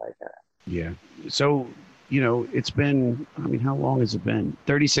to do? Yeah. So, it's been, how long has it been?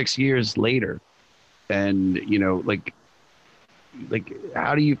 36 years later. And,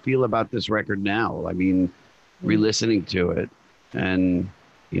 how do you feel about this record now? I mean, re-listening to it and,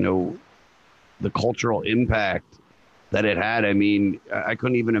 the cultural impact that it had. I mean, I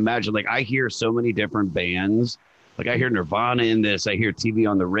couldn't even imagine. I hear so many different bands Like I hear Nirvana in this. I hear TV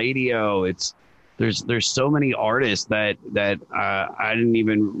on the radio. There's so many artists that I didn't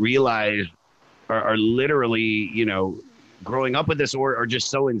even realize are literally, growing up with this or are just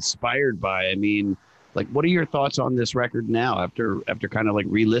so inspired by. I mean, like, what are your thoughts on this record now after kind of like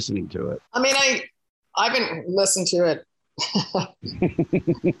re-listening to it? I mean, I've been listening to it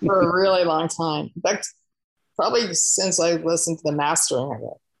for a really long time. In fact, probably since I listened to the mastering of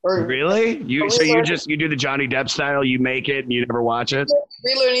it. Really? You do the Johnny Depp style, you make it and you never watch it?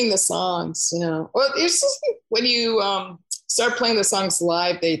 Relearning the songs, Well, it's just when you start playing the songs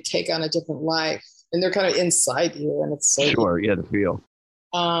live, they take on a different life and they're kind of inside you, and it's so sure, yeah, the feel.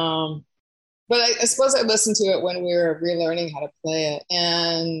 But I suppose I listened to it when we were relearning how to play it,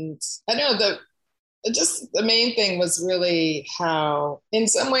 and I don't know, the main thing was really how, in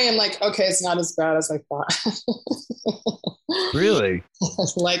some way, I'm like, okay, it's not as bad as I thought. Really?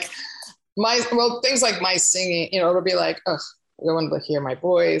 Like things like my singing, it'll be like, oh, I don't want to hear my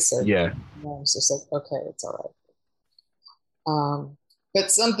voice, or yeah, it's just like, okay, it's all right. But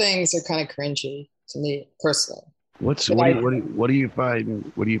some things are kind of cringy to me personally. What do you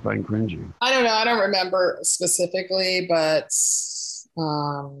find cringy? I don't know. I don't remember specifically, but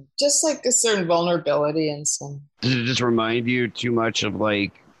just like a certain vulnerability in some. Does it just remind you too much of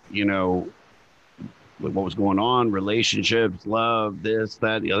like, what was going on, relationships, love, this,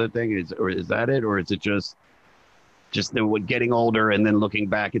 that, the other thing? Is that it? Or is it just getting older and then looking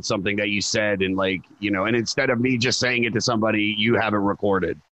back at something that you said and like, and instead of me just saying it to somebody, you have it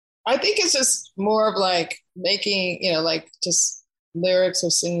recorded? I think it's just more of like making, like just lyrics or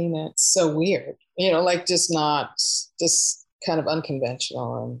singing it's so weird, like just kind of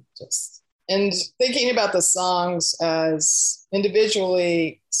unconventional, and thinking about the songs as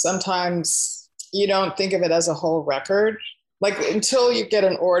individually, sometimes you don't think of it as a whole record. Like until you get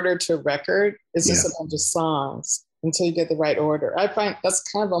an order to a record, it's just a bunch of songs until you get the right order. I find that's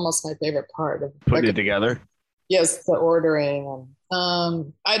kind of almost my favorite part of putting it together. Yes, the ordering.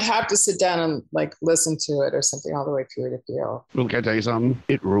 And I'd have to sit down and like listen to it or something all the way through to feel. Well, can I tell you something?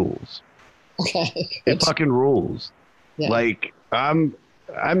 It rules. Okay. It fucking rules. Yeah. Like I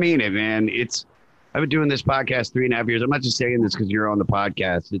mean it, man. I've been doing this podcast 3.5 years. I'm not just saying this because you're on the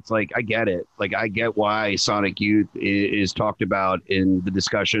podcast. It's like, I get it. Like, I get why Sonic Youth is talked about in the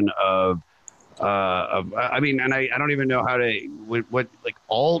discussion of I mean, and I don't even know how to, what like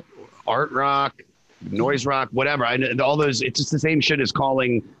alt, art rock, noise rock, whatever. All those, it's just the same shit as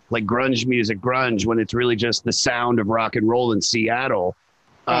calling like grunge music grunge when it's really just the sound of rock and roll in Seattle.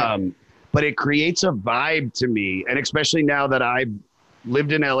 But it creates a vibe to me. And especially now that I've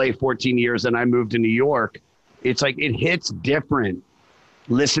lived in LA 14 years and I moved to New York, it's like it hits different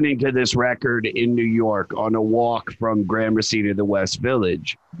listening to this record in New York on a walk from Gramercy to the West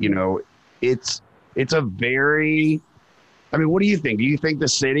Village. It's a very, I mean, what do you think? Do you think the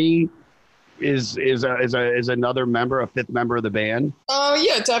city is another member, a fifth member of the band? Oh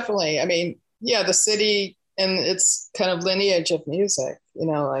yeah, definitely. I mean, yeah, the city and its kind of lineage of music,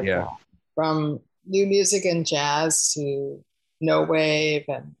 from new music and jazz to no wave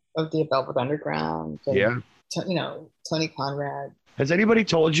and of the Velvet Underground. And, Tony Conrad. Has anybody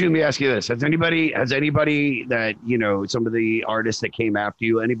told you, let me ask you this, has anybody that, some of the artists that came after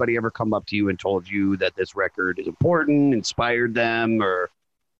you, anybody ever come up to you and told you that this record is important, inspired them, or?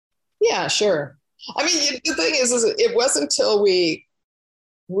 Yeah, sure. I mean, the thing is it wasn't until we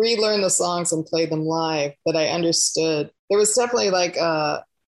relearned the songs and played them live that I understood. There was definitely like,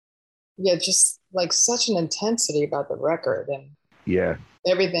 just like such an intensity about the record and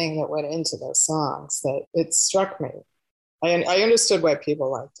everything that went into those songs that it struck me. I understood why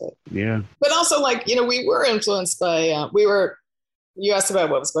people liked it. Yeah. But also, like, we were influenced by, you asked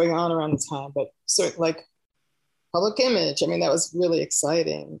about what was going on around the time, but certainly, like, Public Image. I mean, that was really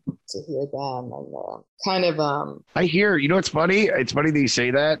exciting to hear them. And I hear, it's funny? It's funny that you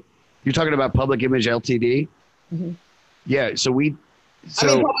say that. You're talking about Public Image Ltd? Mm-hmm. Yeah, I mean,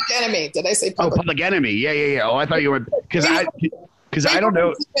 Public Enemy. Did I say Public? Oh, Public Enemy. Yeah. Oh, I thought you were, because I don't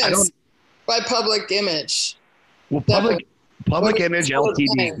know. By Public Image. Well, Public Image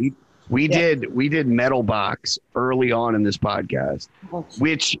Ltd. We did Metal Box early on in this podcast,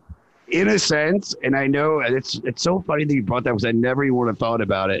 which, in a sense, and I know it's so funny that you brought that because I never even would have thought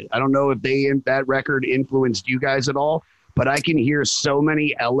about it. I don't know if that record influenced you guys at all, but I can hear so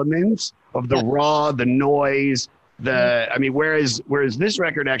many elements of the raw, the noise, I mean, whereas this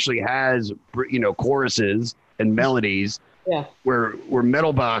record actually has choruses and melodies, where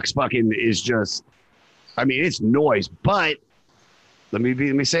Metal Box fucking is just. I mean, it's noise, but let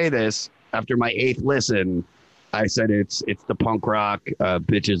me say this. After my 8th listen, I said it's the punk rock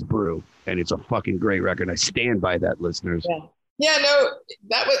bitches brew, and it's a fucking great record. I stand by that, listeners. Yeah, no,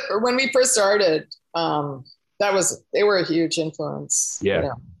 that was when we first started. They were a huge influence.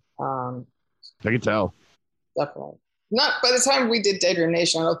 Yeah, I can tell. Definitely. Not by the time we did Daydream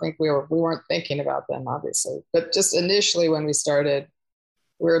Nation, I don't think we weren't thinking about them, obviously, but just initially when we started,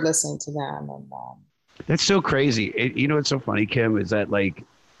 we were listening to them, and That's so crazy. What's so funny, Kim, is that like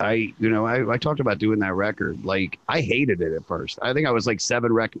I talked about doing that record. Like I hated it at first. I think I was like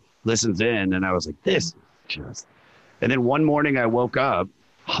 7 listens in, and I was like, this just. And then one morning I woke up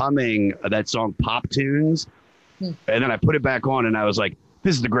humming that song Pop Tunes, and then I put it back on, and I was like,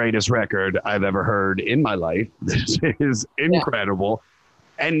 this is the greatest record I've ever heard in my life. This is incredible.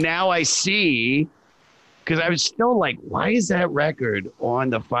 Yeah. And now I see, because I was still like, why is that record on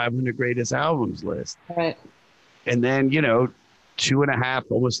the 500 greatest albums list? Right. And then, 2.5,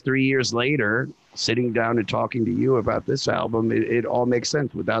 almost 3 years later, sitting down and talking to you about this album, it all makes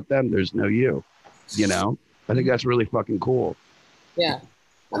sense. Without them, there's no you, I think that's really fucking cool. Yeah.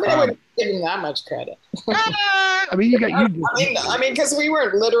 I mean, I wouldn't give him that much credit. I mean, because we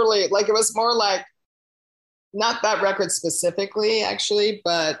weren't literally, like, it was more like, not that record specifically, actually,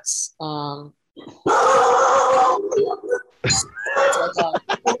 but oh,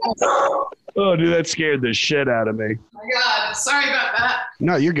 dude, that scared the shit out of me. Oh my God, sorry about that.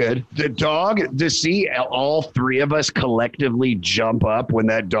 No, you're good. The dog, to see all 3 of us collectively jump up when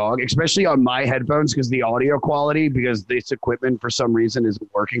that dog, especially on my headphones, because the audio quality, because this equipment for some reason isn't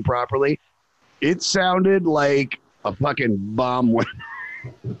working properly, it sounded like a fucking bomb went.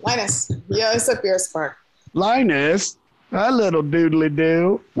 Linus, it's a beer spark. Linus, hi, little doodly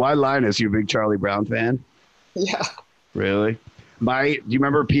doo. Why Linus? You a big Charlie Brown fan? Yeah. Really? Do you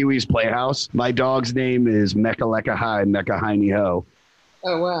remember Pee Wee's Playhouse? My dog's name is Mecca Lecca Hi, Mecca Hiney Ho.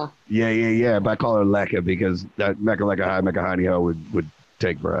 Oh, wow. Yeah. But I call her Lecca because that Mecca Lecca Hi, Mecca Hiney Ho would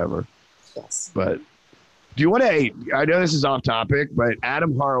take forever. Yes. But do you want to, I know this is off topic, but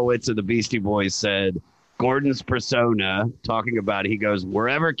Adam Horowitz of the Beastie Boys said Gordon's persona, talking about it, he goes,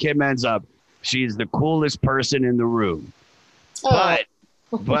 wherever Kim ends up, she's the coolest person in the room. Oh.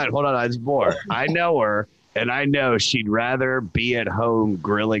 But hold on, there's more. I know her. And I know she'd rather be at home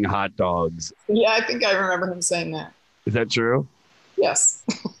grilling hot dogs. Yeah, I think I remember him saying that. Is that true? Yes.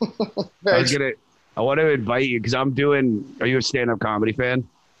 I want to invite you because are you a stand-up comedy fan?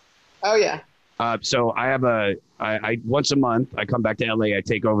 Oh, yeah. So I have I once a month, I come back to LA, I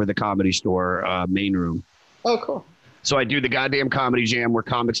take over the Comedy Store main room. Oh, cool. So I do the goddamn comedy jam where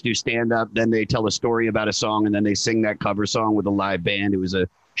comics do stand-up, then they tell a story about a song, and then they sing that cover song with a live band. It was a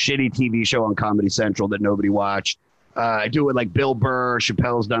shitty TV show on Comedy Central that nobody watched. I do it like Bill Burr,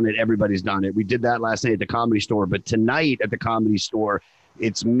 Chappelle's done it, everybody's done it. We did that last night at the Comedy Store, but tonight at the Comedy Store,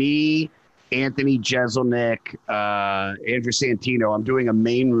 it's me, Anthony Jeselnik, Andrew Santino. I'm doing a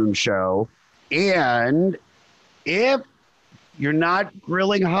main room show. And if you're not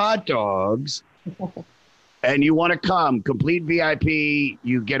grilling hot dogs and you want to come, complete VIP,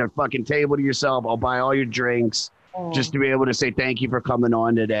 you get a fucking table to yourself. I'll buy all your drinks. Just to be able to say thank you for coming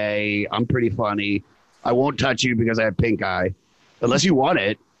on today. I'm pretty funny. I won't touch you because I have pink eye. Unless you want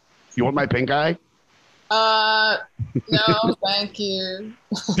it. You want my pink eye? No, thank you.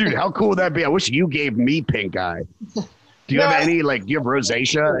 Dude, how cool would that be? I wish you gave me pink eye. Do you have any, do you have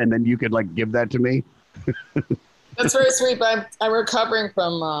rosacea and then you could, give that to me? That's very sweet, but I'm recovering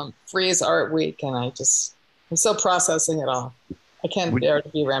from Freeze Art Week, and I'm still processing it all. I can't bear to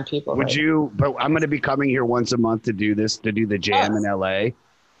be around people. But I'm going to be coming here once a month to do this, to do the jam in LA.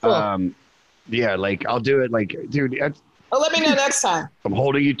 Cool. Yeah, I'll do it. Dude. Let me know next time. I'm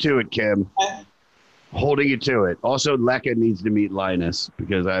holding you to it, Kim. Okay. Holding you to it. Also, Lecca needs to meet Linus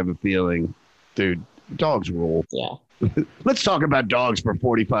because I have a feeling, dude, dogs rule. Yeah. Let's talk about dogs for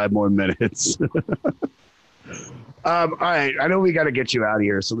 45 more minutes. All right, I know we got to get you out of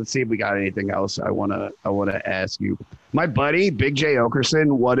here, so let's see if we got anything else I wanna ask you. My buddy Big J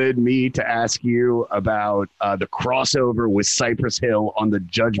Okerson wanted me to ask you about the crossover with Cypress Hill on the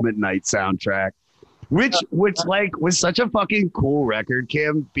Judgment Night soundtrack, which was such a fucking cool record,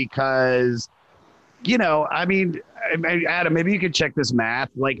 Kim, because Adam, maybe you could check this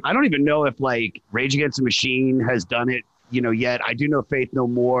math. I don't even know if Rage Against the Machine has done it, yet. I do know Faith No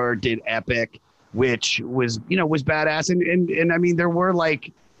More did Epic, which was badass. And I mean, there were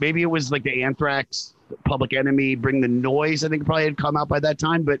maybe it was the Anthrax, Public Enemy, Bring the Noise, I think probably had come out by that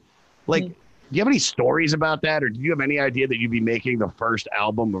time. But do you have any stories about that? Or do you have any idea that you'd be making the first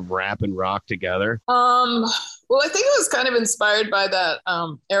album of rap and rock together? Well, I think it was kind of inspired by that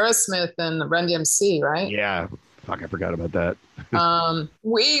Aerosmith and Run DMC, right? Yeah. Fuck, I forgot about that.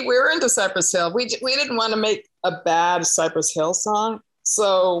 We were into Cypress Hill. We didn't want to make a bad Cypress Hill song,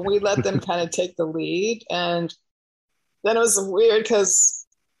 so we let them kind of take the lead. And then it was weird because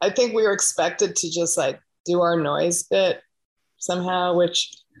I think we were expected to just like do our noise bit somehow,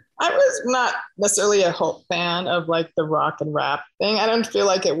 which I was not necessarily a whole fan of, like the rock and rap thing. I don't feel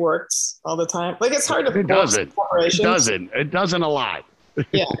like it works all the time. Like it's hard to. It doesn't. It doesn't a lot.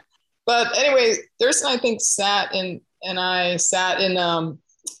 Yeah. But anyway, Thurston, I think sat in the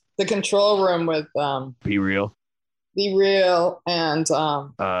control room with Be Real and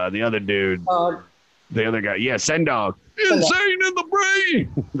the other dude, the other guy. Yeah, Sendog. Insane in the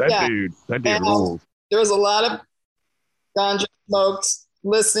brain. That dude rules. There was a lot of ganja smoked,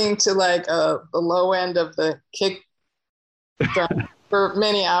 listening to like the low end of the kick drum for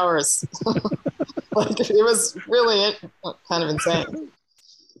many hours. Like it was really kind of insane.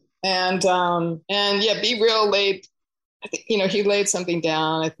 And yeah, Be Real laid, I think, he laid something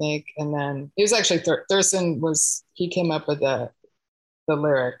down, I think, and then he was actually Thurston he came up with the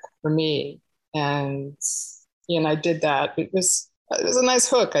lyric for me, and I did that. It was a nice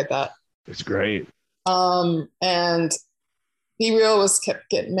hook, I thought. It's great. And Be Real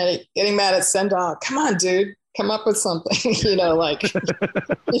kept getting mad at Sendog. Come on, dude, come up with something. Like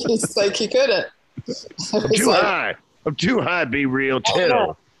he's like he couldn't. I'm too high. Be Real,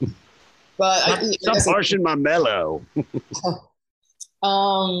 chill. But stop harshing my mellow.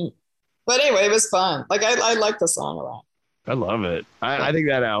 But anyway, it was fun. Like I like the song a lot. I love it. I think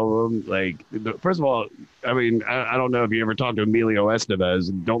that album, like, first of all, I mean, I don't know if you ever talked to Emilio Estevez,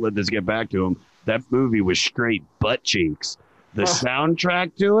 and don't let this get back to him. That movie was straight butt cheeks. The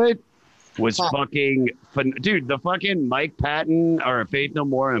soundtrack to it was fucking fun. Dude, the fucking Mike Patton or Faith No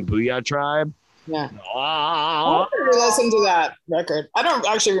More and Booyah Tribe. Yeah. I want to listen to that record. I don't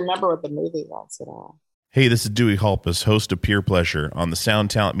actually remember what the movie was at all. Hey, this is Dewey Halpus, host of Peer Pleasure on the Sound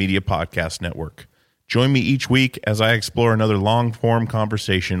Talent Media Podcast Network. Join me each week as I explore another long-form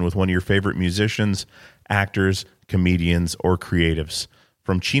conversation with one of your favorite musicians, actors, comedians, or creatives.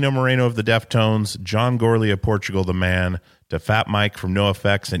 From Chino Moreno of the Deftones, John Gorley of Portugal the Man, to Fat Mike from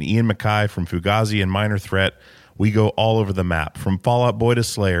NoFX and Ian MacKaye from Fugazi and Minor Threat, we go all over the map. From Fall Out Boy to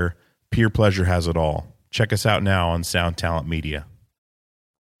Slayer, Peer Pleasure has it all. Check us out now on Sound Talent Media.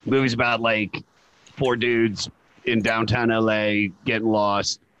 Movie's about like 4 dudes in downtown LA getting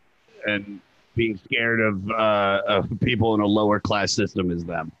lost and being scared of people in a lower class system as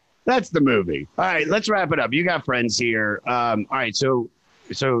them. That's the movie. All right, let's wrap it up. You got friends here. All right, so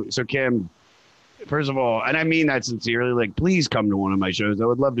Kim, first of all, and I mean that sincerely, like, please come to one of my shows. I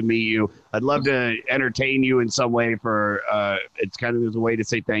would love to meet you. I'd love to entertain you in some way for, it's kind of as a way to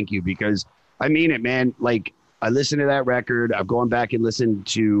say thank you, because I mean it, man. Like, I listened to that record. I've gone back and listened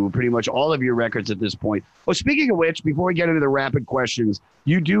to pretty much all of your records at this point. Oh, speaking of which, before we get into the rapid questions,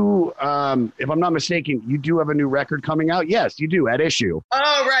 you do, if I'm not mistaken, you do have a new record coming out. Yes, you do, At Issue.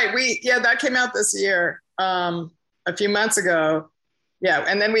 Oh, right. That came out this year, a few months ago. Yeah.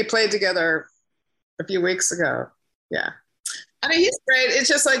 And then we played together a few weeks ago. Yeah. I mean, he's great. It's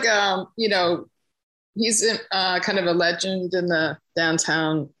just like, he's kind of a legend in the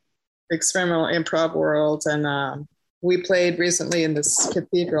downtown experimental improv world. And we played recently in this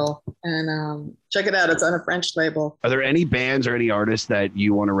cathedral, and check it out. It's on a French label. Are there any bands or any artists that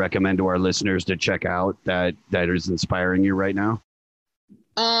you want to recommend to our listeners to check out that is inspiring you right now?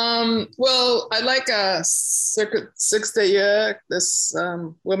 Well, I like Six D'ailleurs, this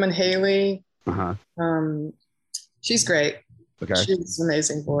woman, Haley. Uh-huh. She's great. Okay. She has an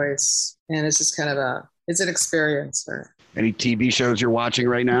amazing voice, and it's just kind of it's an experience. Any TV shows you're watching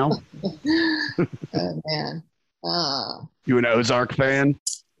right now? Oh, man. You an Ozark fan?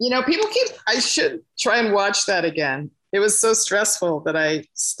 People I should try and watch that again. It was so stressful that I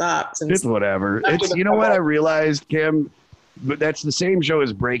stopped. It's whatever. You know what I realized, Kim? That's the same show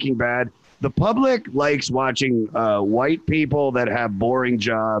as Breaking Bad. The public likes watching white people that have boring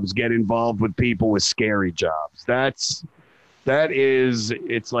jobs get involved with people with scary jobs.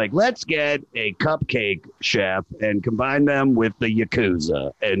 It's like, let's get a cupcake chef and combine them with the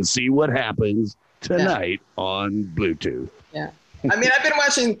Yakuza and see what happens tonight on Bluetooth. Yeah. I mean, I've been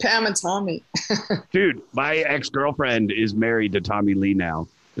watching Pam and Tommy. Dude, my ex-girlfriend is married to Tommy Lee now.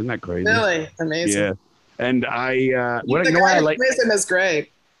 Isn't that crazy? Really? Amazing. Yeah. And I plays him is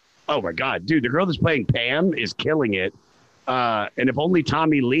great. Oh my God, dude, the girl that's playing Pam is killing it. And if only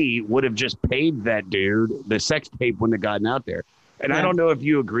Tommy Lee would have just paid that dude, the sex tape wouldn't have gotten out there. And I don't know if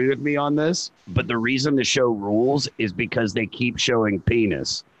you agree with me on this, but the reason the show rules is because they keep showing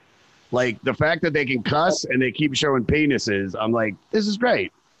penis. Like, the fact that they can cuss and they keep showing penises, I'm like, this is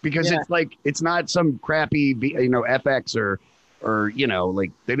great. because it's like it's not some crappy FX or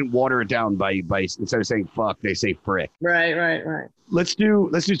like they didn't water it down by instead of saying fuck they say frick. Right. Let's do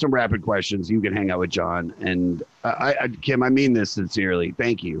some rapid questions. You can hang out with John and Kim. I mean this sincerely.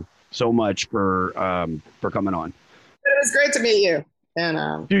 Thank you so much for coming on. It was great to meet you.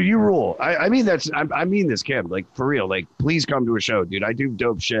 And dude, you rule. I mean I mean this, Kim. Like for real. Like please come to a show, dude. I do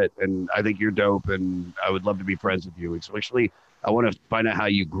dope shit, and I think you're dope, and I would love to be friends with you. Especially, I want to find out how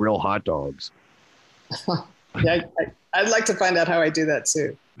you grill hot dogs. Yeah, I'd like to find out how I do that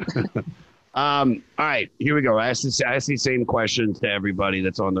too. All right, here we go. I ask the same questions to everybody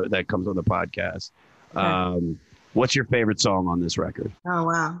that comes on the podcast. What's your favorite song on this record? Oh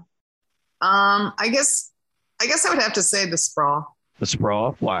wow. I guess I would have to say The Sprawl. The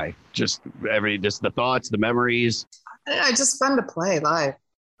Sprawl? Why? Just the thoughts, the memories. It's just fun to play live.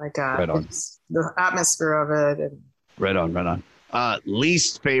 Like right on. The atmosphere of it. And... Right on.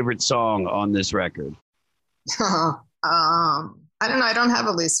 Least favorite song on this record? I don't know. I don't have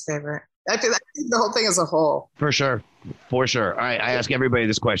a least favorite. I think the whole thing as a whole. For sure. All right. I ask everybody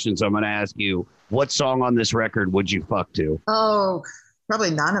this question, so I'm going to ask you, what song on this record would you fuck to? Oh,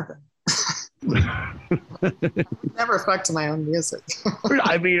 probably none of them. Never fucked to my own music.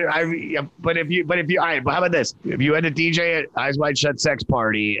 I mean, but if you, all right, but how about this? If you had a DJ at Eyes Wide Shut Sex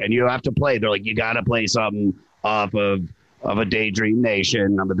Party and you have to play, they're like, you got to play something off of a Daydream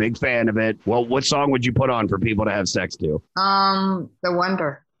Nation. I'm a big fan of it. Well, what song would you put on for people to have sex to? The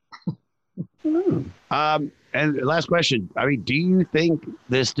Wonder. And last question. I mean, do you think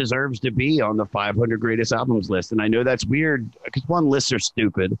this deserves to be on the 500 greatest albums list? And I know that's weird because lists are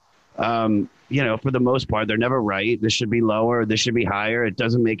stupid. For the most part, they're never right. This should be lower. This should be higher. It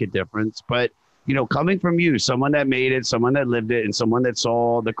doesn't make a difference. But, coming from you, someone that made it, someone that lived it, and someone that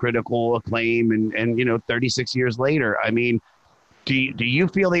saw the critical acclaim and 36 years later, I mean, do you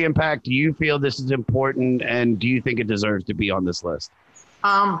feel the impact? Do you feel this is important? And do you think it deserves to be on this list?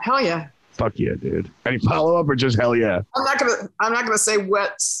 Hell yeah. Fuck yeah, dude. Any follow up or just hell yeah? I'm not gonna say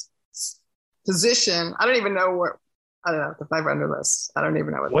what position. I don't even know what. I don't know the 500 list. I don't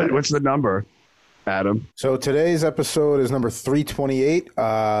even know what's the number, Adam. So today's episode is number 328.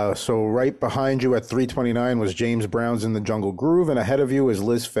 So right behind you at 329 was James Brown's In the Jungle Groove, and ahead of you is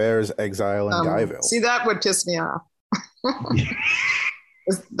Liz Phair's Exile in Guyville. See, that would piss me off.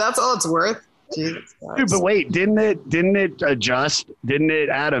 That's all it's worth. Jesus Christ. Dude, but wait, didn't it adjust? Didn't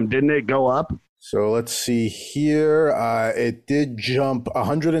it go up? So let's see here. It did jump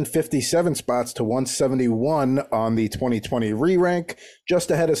 157 spots to 171 on the 2020 re-rank, just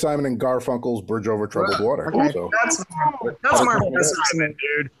ahead of Simon and Garfunkel's Bridge Over Troubled Water. Okay. So, that's more impressive. Simon,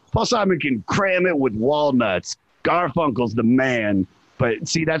 dude. Paul Simon can cram it with walnuts. Garfunkel's the man. But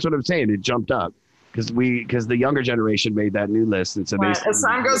see, that's what I'm saying. It jumped up because the younger generation made that new list, and so as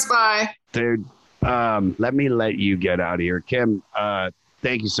time goes by, dude. Let me let you get out of here, Kim.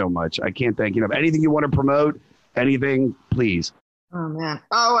 Thank you so much. I can't thank you enough. Anything you want to promote? Anything, please. Oh, man.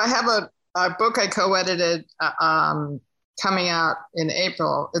 Oh, I have a book I co-edited coming out in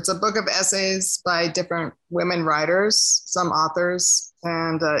April. It's a book of essays by different women writers, some authors,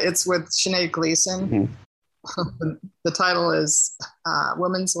 and it's with Sinead Gleason. Mm-hmm. The title is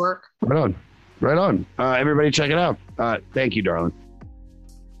Women's Work. Right on. Everybody check it out. Thank you, darling.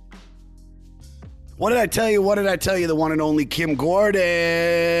 What did I tell you? The one and only Kim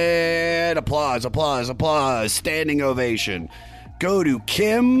Gordon. Applause. Standing ovation. Go to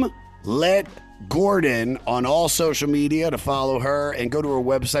Kim Let Gordon on all social media to follow her, and go to her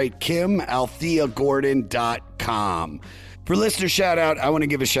website, KimAltheaGordon.com. For listener shout out, I want to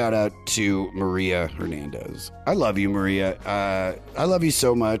give a shout out to Maria Hernandez. I love you, Maria. I love you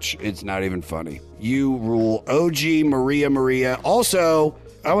so much. It's not even funny. You rule. OG Maria. Also,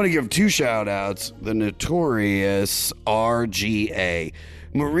 I want to give two shout outs. The notorious RGA.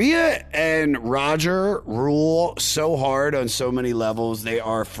 Maria and Roger rule so hard on so many levels. They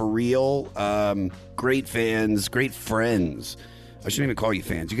are for real. Great fans, great friends. I shouldn't even call you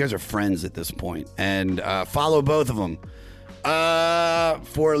fans. You guys are friends at this point. And follow both of them.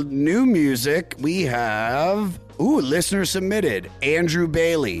 For new music, we have listener submitted Andrew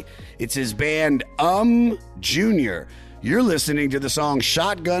Bailey. It's his band Jr. You're listening to the song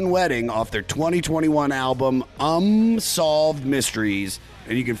Shotgun Wedding off their 2021 album Unsolved Mysteries,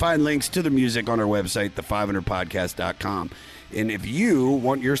 and you can find links to the music on our website, the500podcast.com. And if you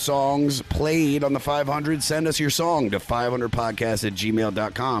want your songs played on the 500, send us your song to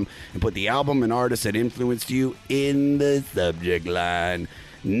 500podcast@gmail.com and put the album and artist that influenced you in the subject line.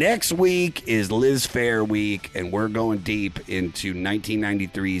 Next week is Liz Phair week, and we're going deep into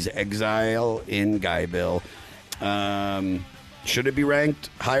 1993's Exile in Guyville. Should it be ranked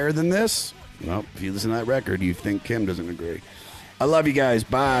higher than this? Well, if you listen to that record, you think Kim doesn't agree. I love you guys.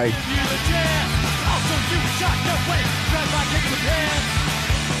 Bye.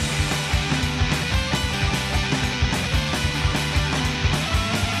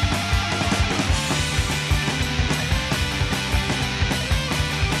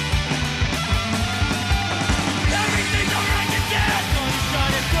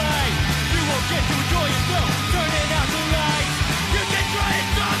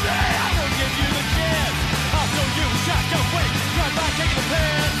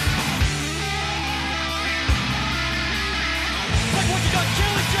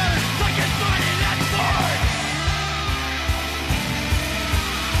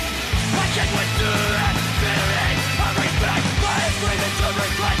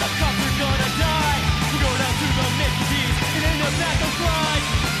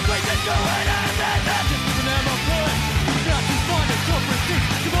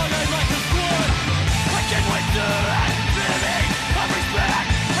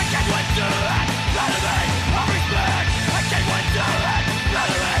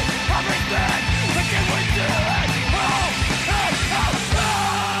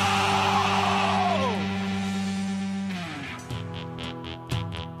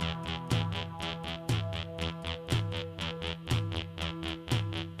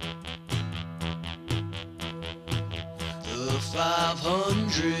 The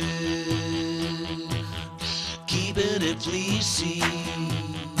 500, keeping it fleecy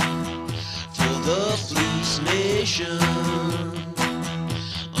for the Fleece Nation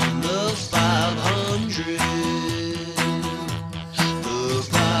on the 500. The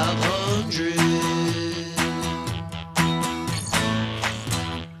 500.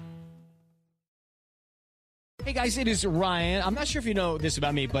 Hey guys, it is Ryan. I'm not sure if you know this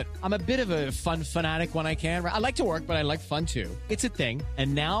about me, but I'm a bit of a fun fanatic when I can. I like to work, but I like fun too. It's a thing.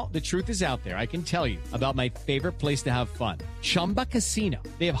 And now the truth is out there. I can tell you about my favorite place to have fun. Chumba Casino.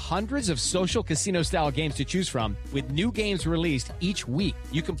 They have hundreds of social casino style games to choose from with new games released each week.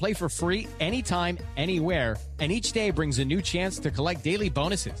 You can play for free anytime, anywhere. And each day brings a new chance to collect daily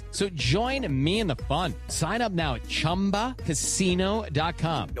bonuses. So join me in the fun. Sign up now at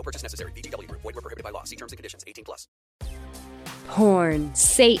ChumbaCasino.com. No purchase necessary. VGW Group. Void where prohibited by law. See terms and conditions. 18+. Porn,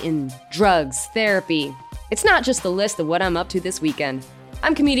 Satan, drugs, therapy. It's not just the list of what I'm up to this weekend.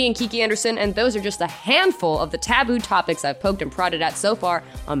 I'm comedian Kiki Anderson, and those are just a handful of the taboo topics I've poked and prodded at so far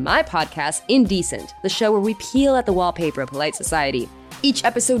on my podcast, Indecent, the show where we peel at the wallpaper of polite society. Each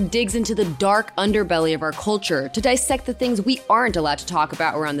episode digs into the dark underbelly of our culture to dissect the things we aren't allowed to talk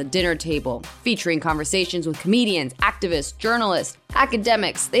about around the dinner table, featuring conversations with comedians, activists, journalists,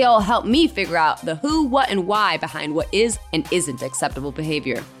 academics. They all help me figure out the who, what, and why behind what is and isn't acceptable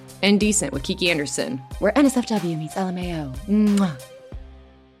behavior. Indecent with Kiki Anderson, where NSFW meets LMAO. Mwah.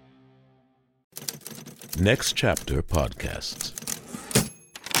 Next Chapter Podcasts.